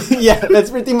 Yeah, that's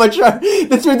pretty much our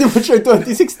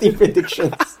 2016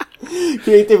 predictions.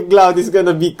 Creative Cloud is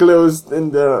gonna be closed,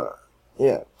 and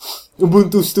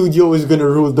Ubuntu Studio is gonna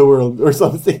rule the world or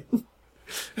something.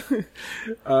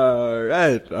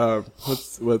 Right.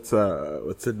 What's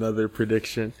another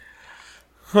prediction?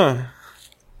 Huh.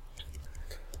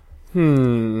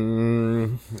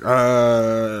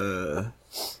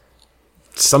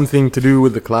 Something to do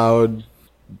with the cloud,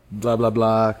 blah blah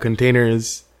blah,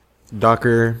 containers,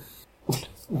 Docker.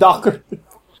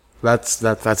 That's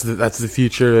the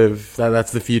future of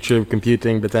that's the future of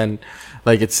computing. But then,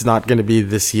 it's not going to be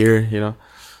this year,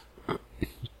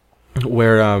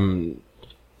 where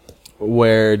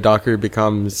Docker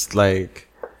becomes where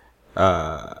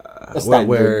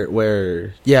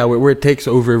it takes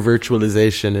over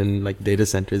virtualization in data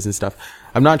centers and stuff.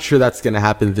 I'm not sure that's going to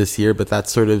happen this year, but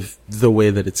that's sort of the way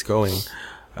that it's going.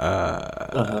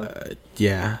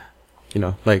 Yeah,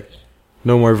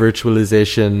 no more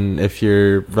virtualization if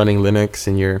you're running Linux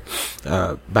in your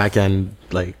backend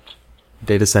like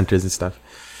data centers and stuff,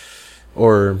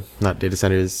 or not data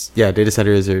centers. Yeah, data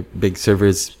centers are big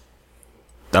servers.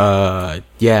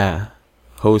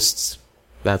 Hosts,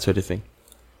 that sort of thing.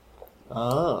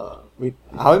 Wait,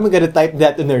 how am I gonna type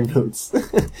that in our notes?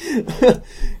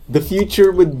 The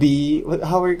future would be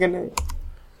how we're gonna.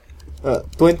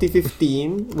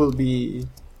 2015 will be.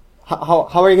 How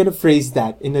are you gonna phrase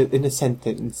that in a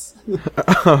sentence?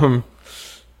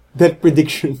 That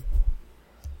prediction.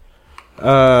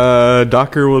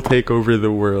 Docker will take over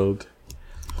the world.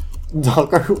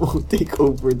 Docker will take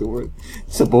over the world.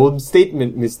 It's a bold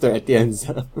statement, Mr.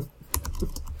 Atienza.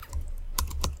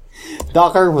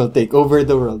 Docker will take over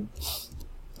the world.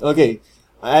 Okay,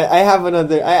 I have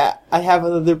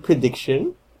another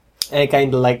prediction. I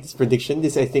kind of like this prediction.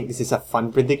 I think this is a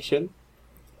fun prediction.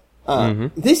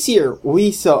 This year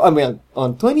we saw.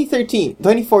 On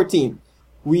 2014,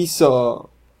 we saw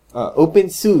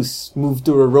OpenSUSE move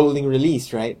to a rolling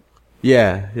release, right?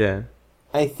 Yeah.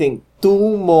 I think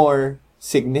 2 more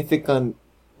significant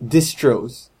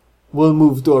distros will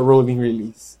move to a rolling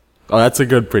release. Oh, that's a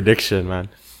good prediction, man.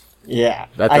 Yeah,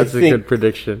 that's a good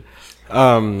prediction.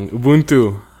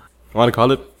 Ubuntu, I want to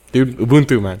call it, dude.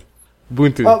 Ubuntu, man.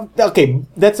 Ubuntu. Oh, okay,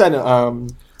 that's an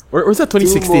Or was that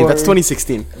 2016? That's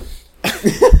 2016.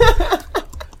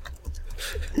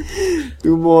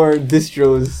 2 more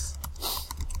distros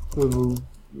will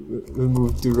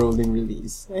move to rolling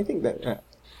release. I think that. Wait.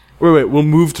 We'll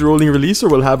move to rolling release, or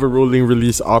we'll have a rolling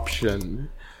release option?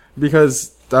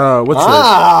 Because what's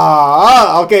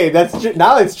that? Okay,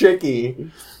 now it's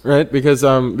tricky. Right, because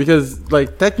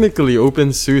like technically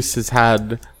OpenSUSE has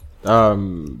had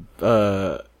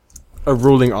a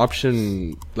rolling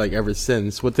option like ever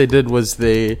since. What they did was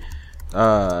they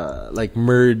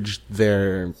merged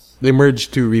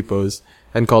 2 repos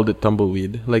and called it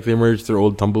Tumbleweed. Like they merged their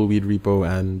old Tumbleweed repo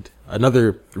and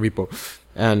another repo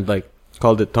and like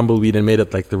called it Tumbleweed and made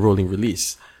it like the rolling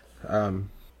release.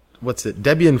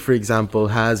 Debian, for example,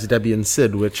 has Debian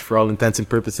SID, which for all intents and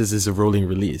purposes is a rolling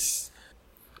release.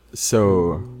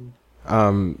 So,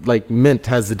 like Mint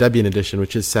has the Debian edition,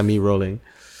 which is semi-rolling.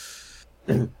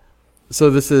 So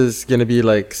this is gonna be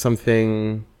like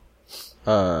something,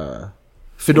 Fedora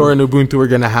and Ubuntu are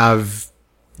gonna have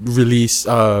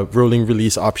rolling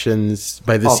release options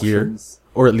by this year,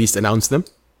 or at least announce them.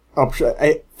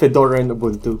 Fedora and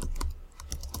Ubuntu.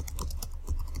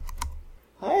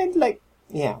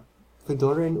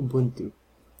 Fedora and Ubuntu.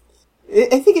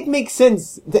 I think it makes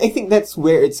sense. I think that's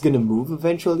where it's gonna move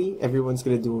eventually. Everyone's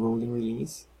gonna do a rolling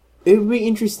release. It would be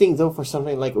interesting though for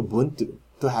something like Ubuntu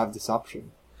to have this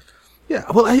option. Yeah,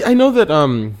 well, I know that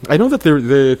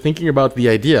they're thinking about the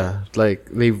idea. Like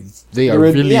they are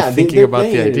really thinking about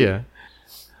the idea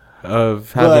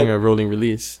of having a rolling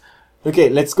release. Okay,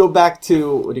 let's go back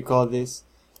to what do you call this?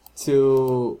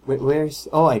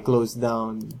 I closed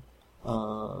down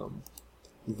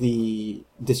the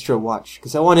distro watch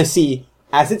because I want to see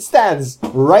as it stands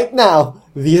right now.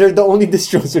 These are the only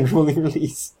distros in rolling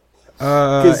release.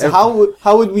 Because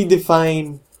how would we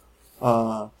define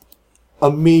a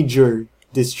major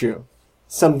distro?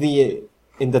 Something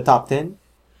in the top 10?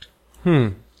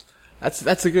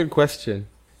 That's a good question.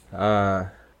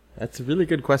 That's a really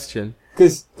good question.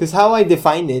 Because how I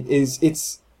define it is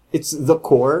it's the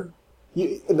core.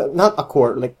 Not a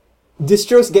core, like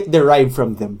distros get derived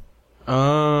from them.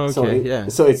 Oh, okay,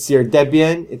 So it's your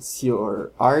Debian, it's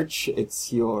your Arch,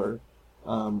 it's your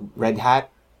Red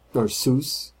Hat or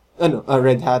SUSE.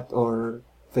 Red Hat or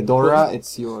Fedora.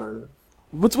 It's your.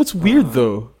 What's weird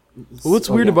though? What's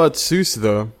weird about SUSE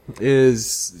though is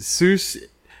SUSE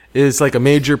is like a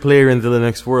major player in the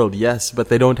Linux world, yes, but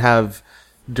they don't have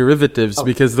derivatives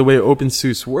because the way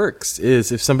OpenSUSE works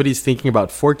is if somebody's thinking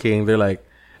about forking, they're like,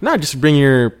 nah, just bring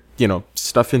your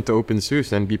stuff into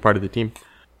OpenSUSE and be part of the team.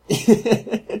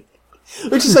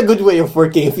 Which is a good way of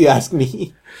working, if you ask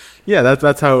me. Yeah,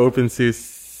 that's how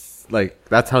OpenSUSE, like,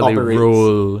 that's how operates. They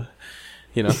roll,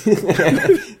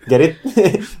 Get it?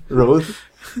 Roll.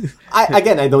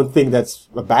 I don't think that's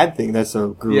a bad thing. That's a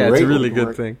great. Yeah, it's a really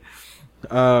good thing.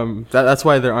 That's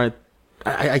why there aren't.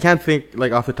 I can't think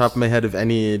like off the top of my head of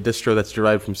any distro that's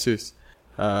derived from SUSE.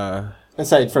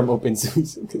 Aside from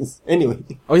OpenSUSE, anyway.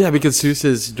 Oh yeah, because SUSE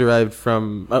is derived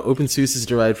from OpenSUSE is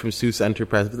derived from SUSE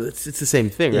Enterprise, but it's the same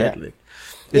thing, right? Like,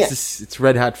 it's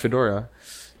Red Hat Fedora,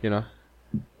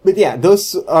 But yeah,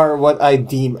 those are what I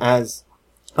deem as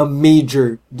a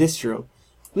major distro.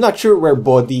 I'm not sure where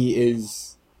Bodhi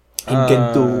is in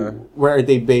Gentoo. Where are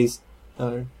they based?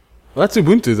 Well, that's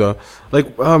Ubuntu though.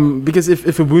 Like, because if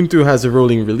Ubuntu has a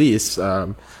rolling release,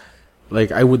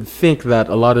 like I would think that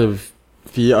a lot of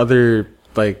the other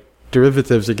like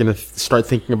derivatives are gonna start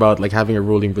thinking about like having a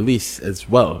rolling release as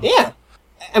well. Yeah,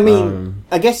 I mean,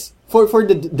 I guess for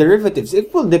the derivatives,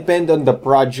 it will depend on the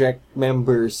project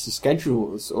members'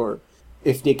 schedules or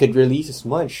if they could release as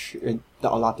much in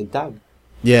the allotted time.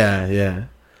 Yeah.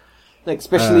 Like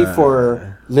especially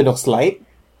for Linux Lite,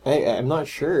 I'm not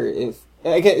sure if.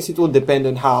 I guess it will depend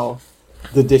on how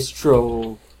the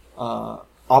distro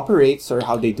operates or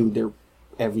how they do their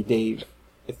everyday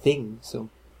thing. So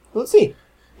we'll see.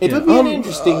 It would be an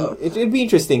interesting. It would be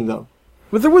interesting though.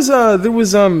 But there was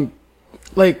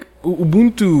like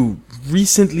Ubuntu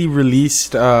recently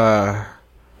released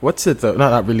what's it though?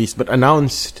 Not released, but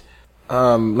announced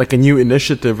like a new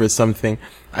initiative or something.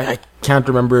 I can't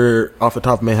remember off the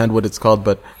top of my head what it's called,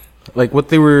 but like what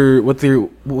they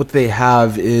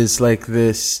have is like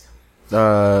this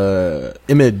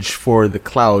image for the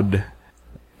cloud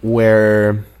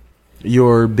where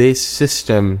your base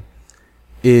system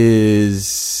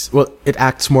is, well, it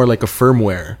acts more like a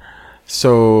firmware.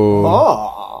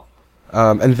 So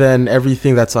and then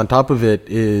everything that's on top of it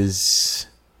is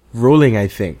rolling, I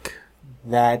think.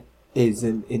 That is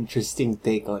an interesting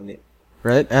take on it.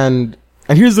 Right? And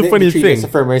here's the funny thing. It's a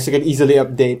firmware, so you can easily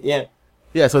update. Yeah.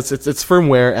 Yeah, so it's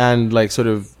firmware and like sort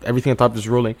of everything on top is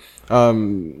rolling.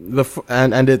 And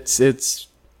it's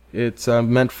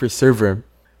meant for server.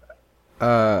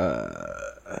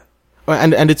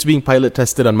 And it's being pilot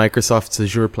tested on Microsoft's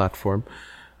Azure platform.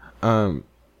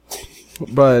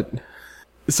 But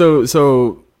so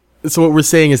what we're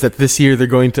saying is that this year they're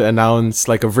going to announce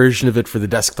like a version of it for the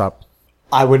desktop.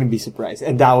 I wouldn't be surprised,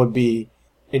 and that would be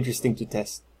interesting to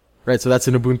test. Right, so that's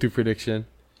an Ubuntu prediction.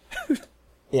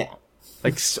 Yeah.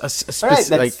 Like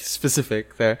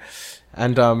specific there.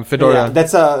 And Fedora. Yeah,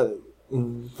 that's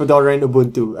Fedora and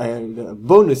Ubuntu and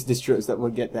bonus distros that will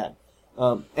get that.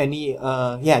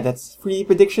 That's 3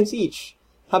 predictions each.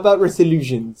 How about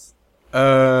resolutions?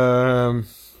 I'm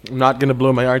not gonna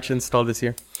blow my Arch install this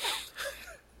year.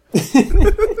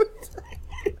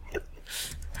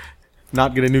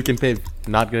 Not gonna nuke and pave.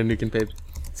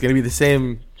 It's gonna be the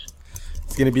same.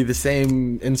 It's gonna be the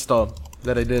same install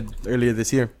that I did earlier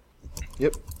this year.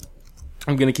 Yep.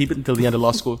 I'm gonna keep it until the end of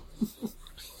law school.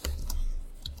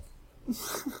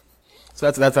 So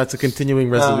that's a continuing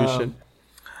resolution.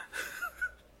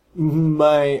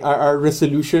 Our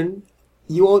resolution,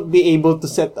 you won't be able to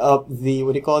set up the,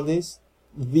 what do you call this?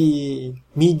 The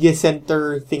media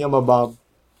center thingamabob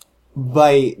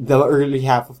by the early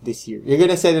half of this year. You're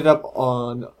gonna set it up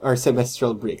on our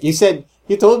semestral break. You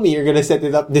told me you're gonna set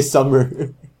it up this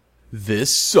summer.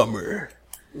 This summer.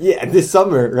 Yeah, this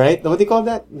summer, right? What do you call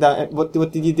that? What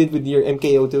did you did with your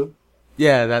MKO2?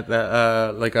 Yeah, that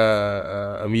like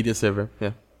a media server.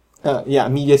 Yeah.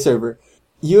 Media server.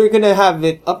 You're gonna have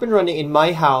it up and running in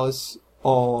my house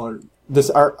on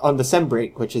the sem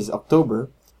break, which is October,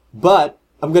 but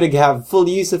I'm gonna have full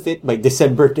use of it by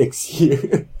December next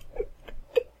year.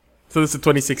 So this is a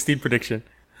 2016 prediction.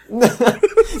 No,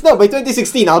 by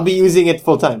 2016 I'll be using it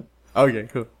full time. Okay,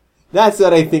 cool. That's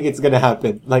what I think it's gonna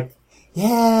happen. Like,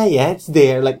 yeah, it's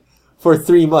there. Like, for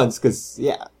 3 months, cause,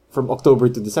 from October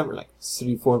to December, like,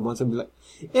 3-4 months, I'll be like,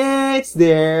 yeah, it's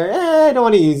there. I don't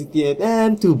want to use it yet.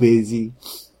 I'm too busy.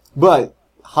 But,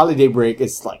 holiday break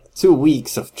is like 2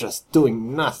 weeks of just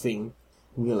doing nothing.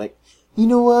 And you're like, you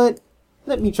know what?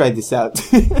 Let me try this out.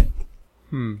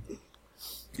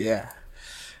 Yeah.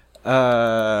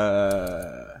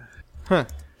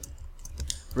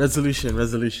 Resolution.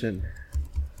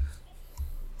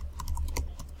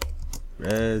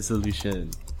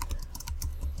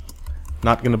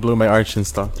 Not gonna blow my Arch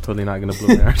install. Totally not gonna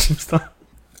blow my Arch install.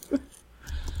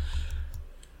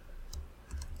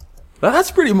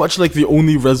 That's pretty much like the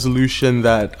only resolution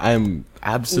that I'm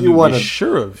absolutely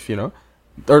sure of, you know?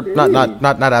 Or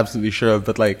not absolutely sure of,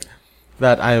 but like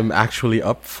that I'm actually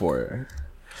up for.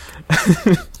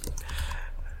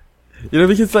 You know,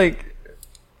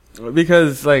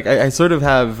 because I sort of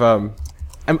have I'm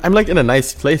like in a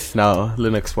nice place now,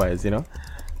 Linux wise, you know?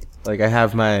 Like I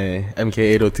have my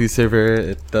MK802 server,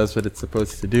 it does what it's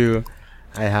supposed to do.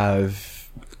 I have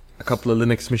a couple of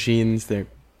Linux machines, they're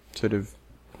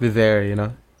there, you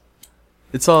know?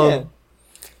 It's all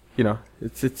you know,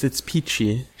 it's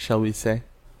peachy, shall we say.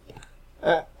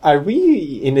 Are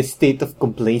we in a state of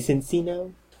complacency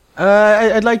now?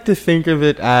 I'd like to think of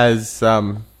it as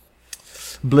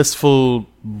blissful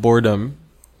boredom.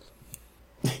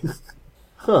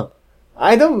 Huh.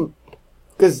 I don't,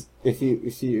 because if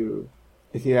you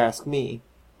ask me,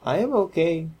 I am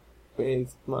okay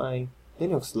with my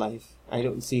Linux life. I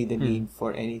don't see the need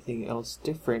for anything else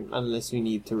different unless we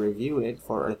need to review it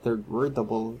for our third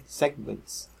wordable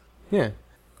segments. Yeah.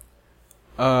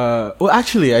 Well,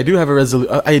 actually, I do have a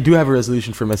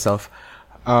resolution for myself.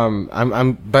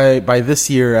 I'm by this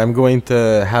year, I'm going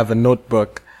to have a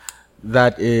notebook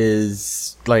that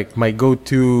is like my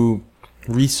go-to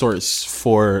resource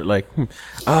for like,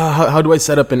 how do I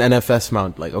set up an NFS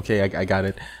mount? Like, okay, I got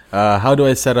it. How do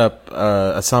I set up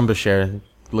a Samba share?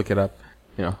 Look it up.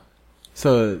 You know,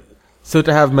 so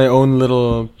to have my own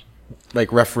little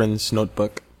like reference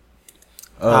notebook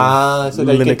of so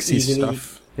that Linuxy easily,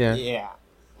 stuff. Yeah. Yeah.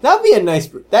 That'd be a nice.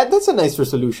 That's a nice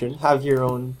resolution. Have your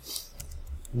own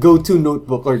go-to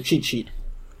notebook or cheat sheet.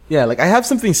 Yeah, like I have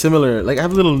something similar. Like I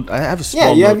have a small.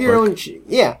 Yeah, you have notebook.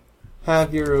 your own.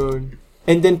 Have your own,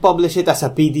 and then publish it as a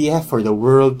PDF for the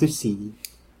world to see.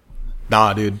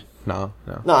 Nah, dude. No.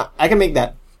 Nah, I can make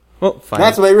that. Well, fine.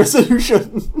 That's my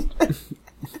resolution.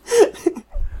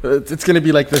 It's gonna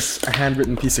be like this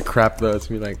handwritten piece of crap, though. It's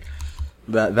gonna be like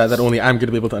that only I'm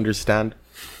gonna be able to understand.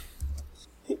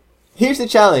 Here's the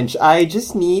challenge. I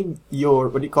just need your,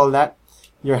 what do you call that?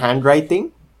 Your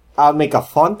handwriting. I'll make a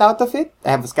font out of it.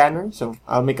 I have a scanner, so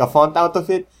I'll make a font out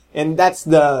of it. And that's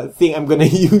the thing I'm gonna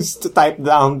use to type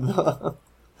down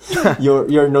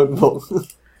your notebook.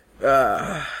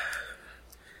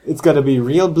 It's gonna be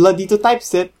real bloody to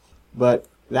typeset, but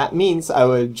that means I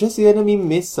will just gonna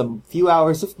miss some few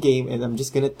hours of game, and I'm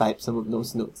just gonna type some of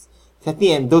those notes. At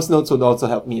the end, those notes would also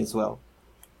help me as well.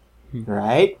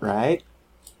 Right?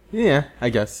 Yeah, I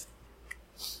guess.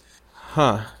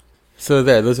 Huh. So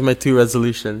those are my two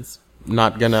resolutions.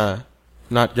 Not gonna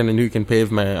nuke and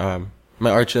pave my my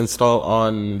Arch install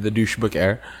on the Douchebook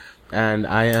Air, and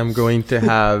I am going to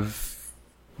have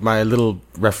my little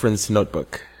reference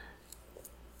notebook.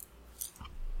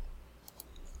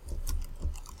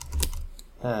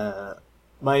 My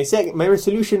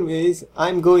resolution is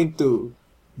I'm going to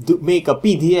make a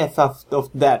PDF of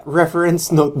that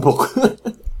reference notebook.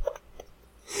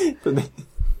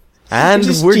 And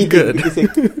we're cheating, good.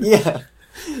 Yeah.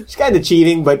 It's kind of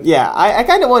cheating, but yeah, I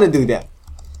kind of want to do that.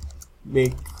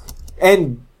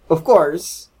 And, of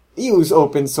course, use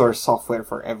open source software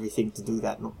for everything to do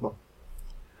that notebook.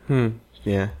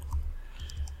 Yeah.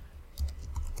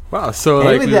 Wow, so and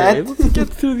like with we were that, able to get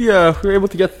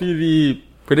through the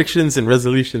predictions and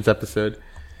resolutions episode.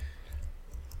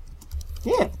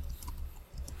 Yeah.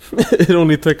 It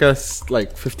only took us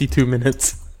like 52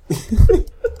 minutes.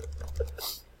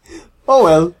 Oh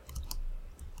well.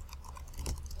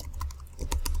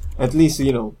 At least,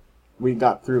 we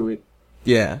got through it.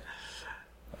 Yeah.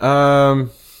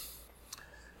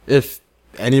 If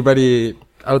anybody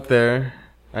out there,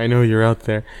 I know you're out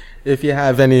there, if you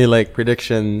have any like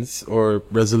predictions or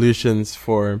resolutions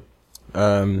for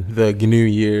the GNU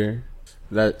year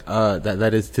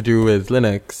that is to do with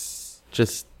Linux,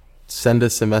 just send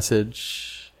us a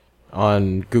message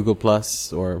on Google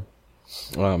Plus or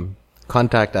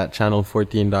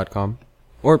contact@channel14.com,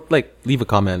 or like leave a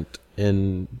comment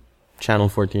in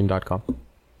channel14.com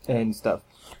and stuff.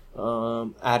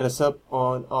 Add us up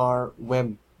on our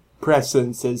web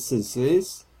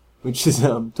presences, which is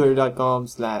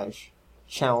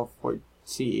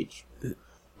twitter.com/channel4ch.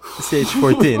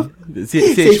 CH14.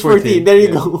 CH14. There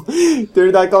you go.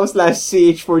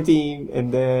 Twitter.com/CH14,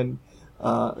 and then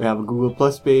we have a Google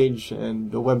Plus page and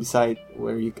the website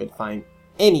where you can find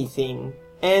anything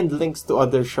and links to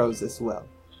other shows as well.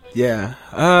 Yeah.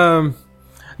 I've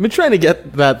been trying to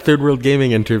get that Third World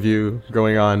Gaming interview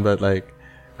going on, but like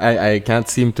I can't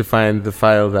seem to find the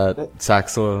file that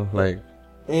Saxel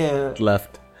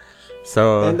left.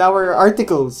 So and our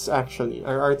articles for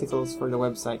the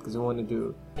website, because we want to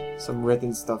do some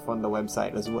written stuff on the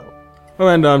website as well. Oh,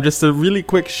 and just a really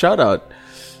quick shout out.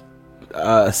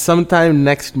 Sometime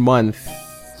next month,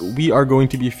 we are going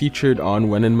to be featured on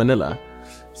When in Manila.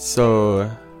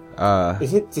 So,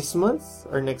 is it this month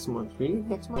or next month? Really,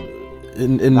 next month?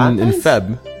 In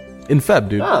Feb,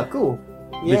 dude. Ah, cool.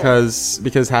 Yeah. Because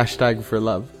 #for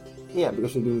love. Yeah,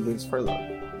 because we do things for love.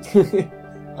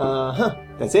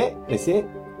 That's it.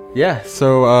 Yeah.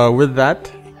 So with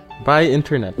that, bye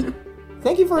internet.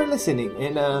 Thank you for listening,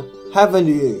 and have a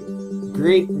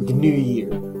great New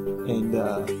Year. And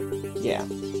yeah,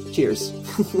 cheers.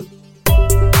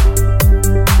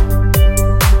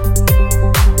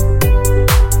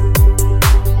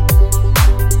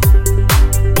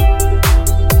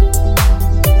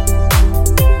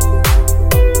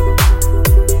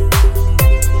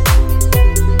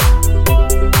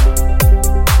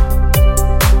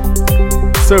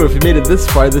 So if you made it this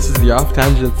far, this is the off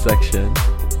tangent section.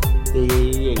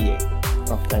 Yeah.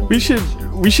 Off tangent.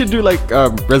 We should do like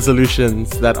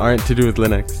resolutions that aren't to do with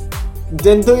Linux.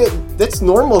 Then that's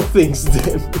normal things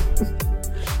then.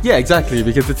 Yeah, exactly,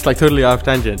 because it's like totally off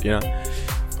tangent, you know?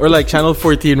 Or like channel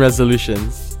 14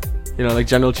 resolutions. You know, like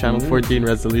general channel 14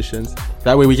 resolutions.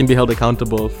 That way we can be held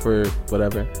accountable for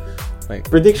whatever. Like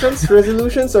predictions,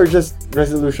 resolutions, or just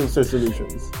resolutions?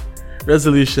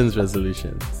 Resolutions.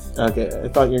 Okay, I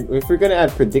thought if we're gonna add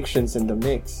predictions in the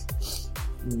mix.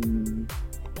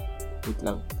 Wait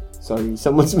lang. Sorry,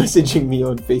 someone's messaging me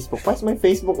on Facebook. Why is my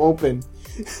Facebook open?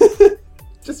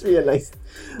 Just realized.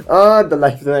 The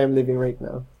life that I am living right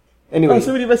now. Anyway.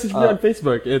 Somebody messaged me on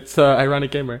Facebook. It's Ironic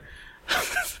Gamer.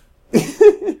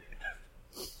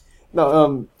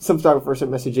 No, some photographers are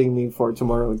messaging me for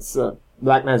tomorrow. It's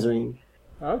Black Nazarene.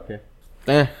 Okay.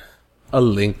 A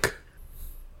link.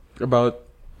 About...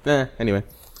 anyway.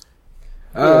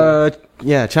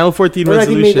 Yeah, Channel 14 I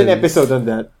already resolutions. made an episode on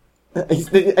that.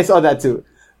 I saw that too.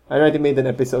 I already made an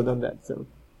episode on that, so...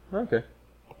 Okay.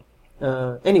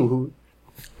 Anywho.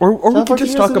 Or we could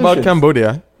just talk about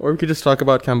Cambodia. What are we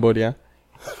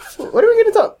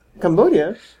gonna talk?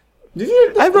 Cambodia? Did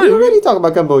we already talk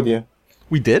about Cambodia?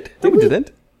 We did? No, we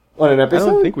didn't. On an episode?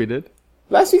 I don't think we did.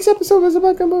 Last week's episode was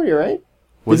about Cambodia, right?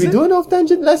 Did we do an off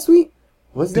tangent last week?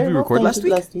 Did we record last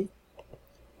week?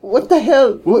 What the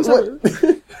hell? What?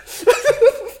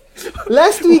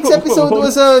 Last week's episode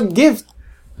was a gift.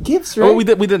 Gifts, right? Oh, we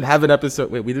didn't have an episode.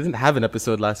 Wait, we didn't have an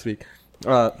episode last week.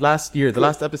 Last year, the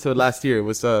last episode last year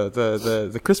was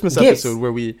the Christmas Gifts. episode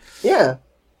where we. Yeah,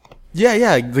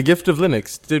 the gift of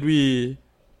Linux. Did we?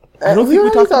 I don't we think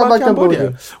we talked about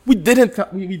Cambodia. We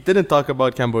didn't talk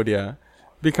about Cambodia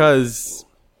because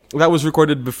that was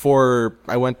recorded before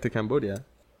I went to Cambodia.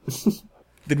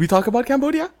 Did we talk about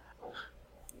Cambodia?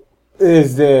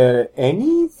 Is there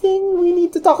anything we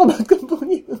need to talk about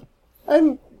Cambodia?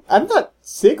 I'm not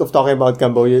sick of talking about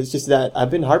Cambodia. It's just that I've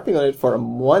been harping on it for a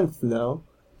month now.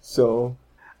 So,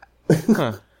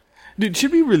 huh. Dude,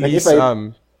 should we release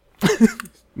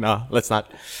No, let's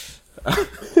not.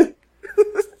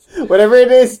 Whatever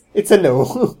it is, it's a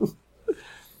no.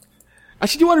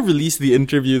 Actually, do you want to release the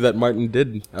interview that Martin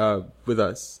did with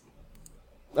us?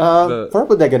 For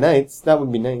Bodega Nights, that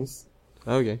would be nice.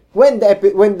 Okay. When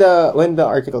the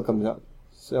article comes out,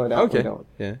 so that okay. We don't.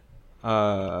 Yeah.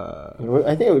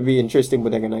 I think it would be interesting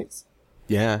Bodega Nights.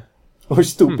 Yeah. Or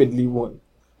stupidly one.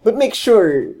 But make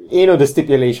sure you know the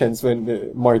stipulations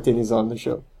when Martin is on the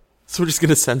show. So we're just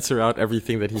gonna censor out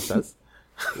everything that he says.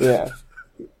 Yeah.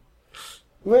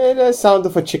 With the sound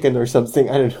of a chicken or something,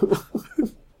 I don't know.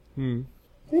 And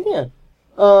yeah.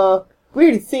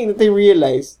 Weird thing that they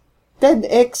realized,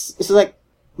 TEDx is like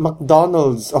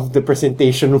McDonald's of the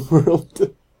presentation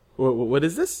world. What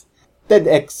is this?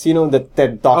 TEDx, you know, the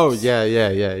TED Talks. Oh, yeah.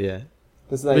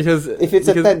 It's like, if it's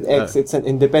a TEDx, it's an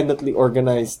independently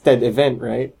organized TED event,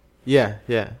 right? Yeah.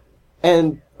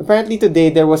 And apparently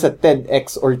today there was a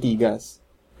TEDx Ortigas.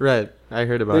 Right, I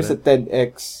heard about There's a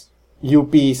TEDx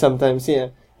UP sometimes, yeah.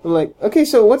 I'm like, okay,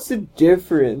 so what's the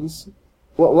difference?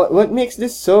 What makes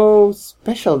this so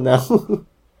special now?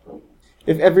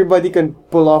 If everybody can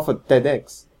pull off a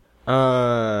TEDx.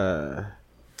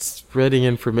 Spreading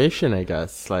information, I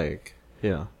guess. Like, you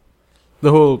know,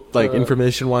 the whole,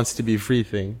 information wants to be free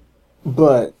thing.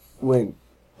 But when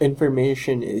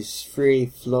information is free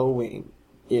flowing,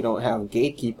 you don't have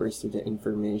gatekeepers to the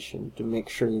information to make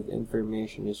sure that the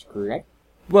information is correct.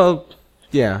 Well,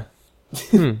 yeah.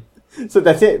 So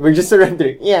that's it. We're just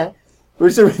surrendering. Yeah. We're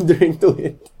surrendering to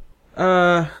it.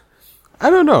 I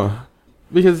don't know.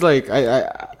 Because, like,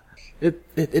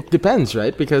 it depends,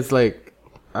 right? Because, like,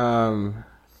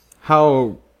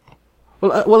 how...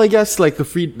 Well, I guess, like,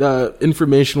 the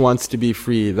information wants to be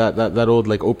free. That old,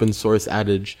 like, open source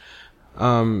adage.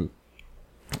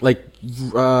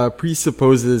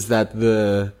 Presupposes that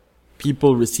the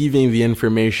people receiving the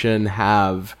information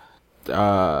have,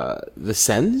 the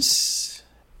sense,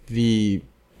 have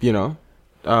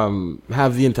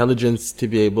the intelligence to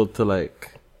be able to,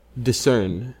 like,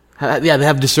 discern. They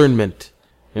have discernment,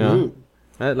 you know?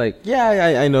 Right?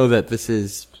 I know that this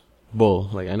is bull.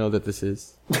 Like, I know that this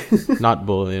is not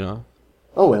bull, you know?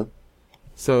 Oh, well.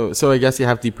 So I guess you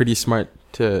have to be pretty smart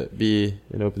to be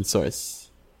in open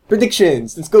source.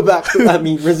 Predictions. Let's go back to,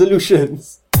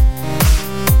 resolutions.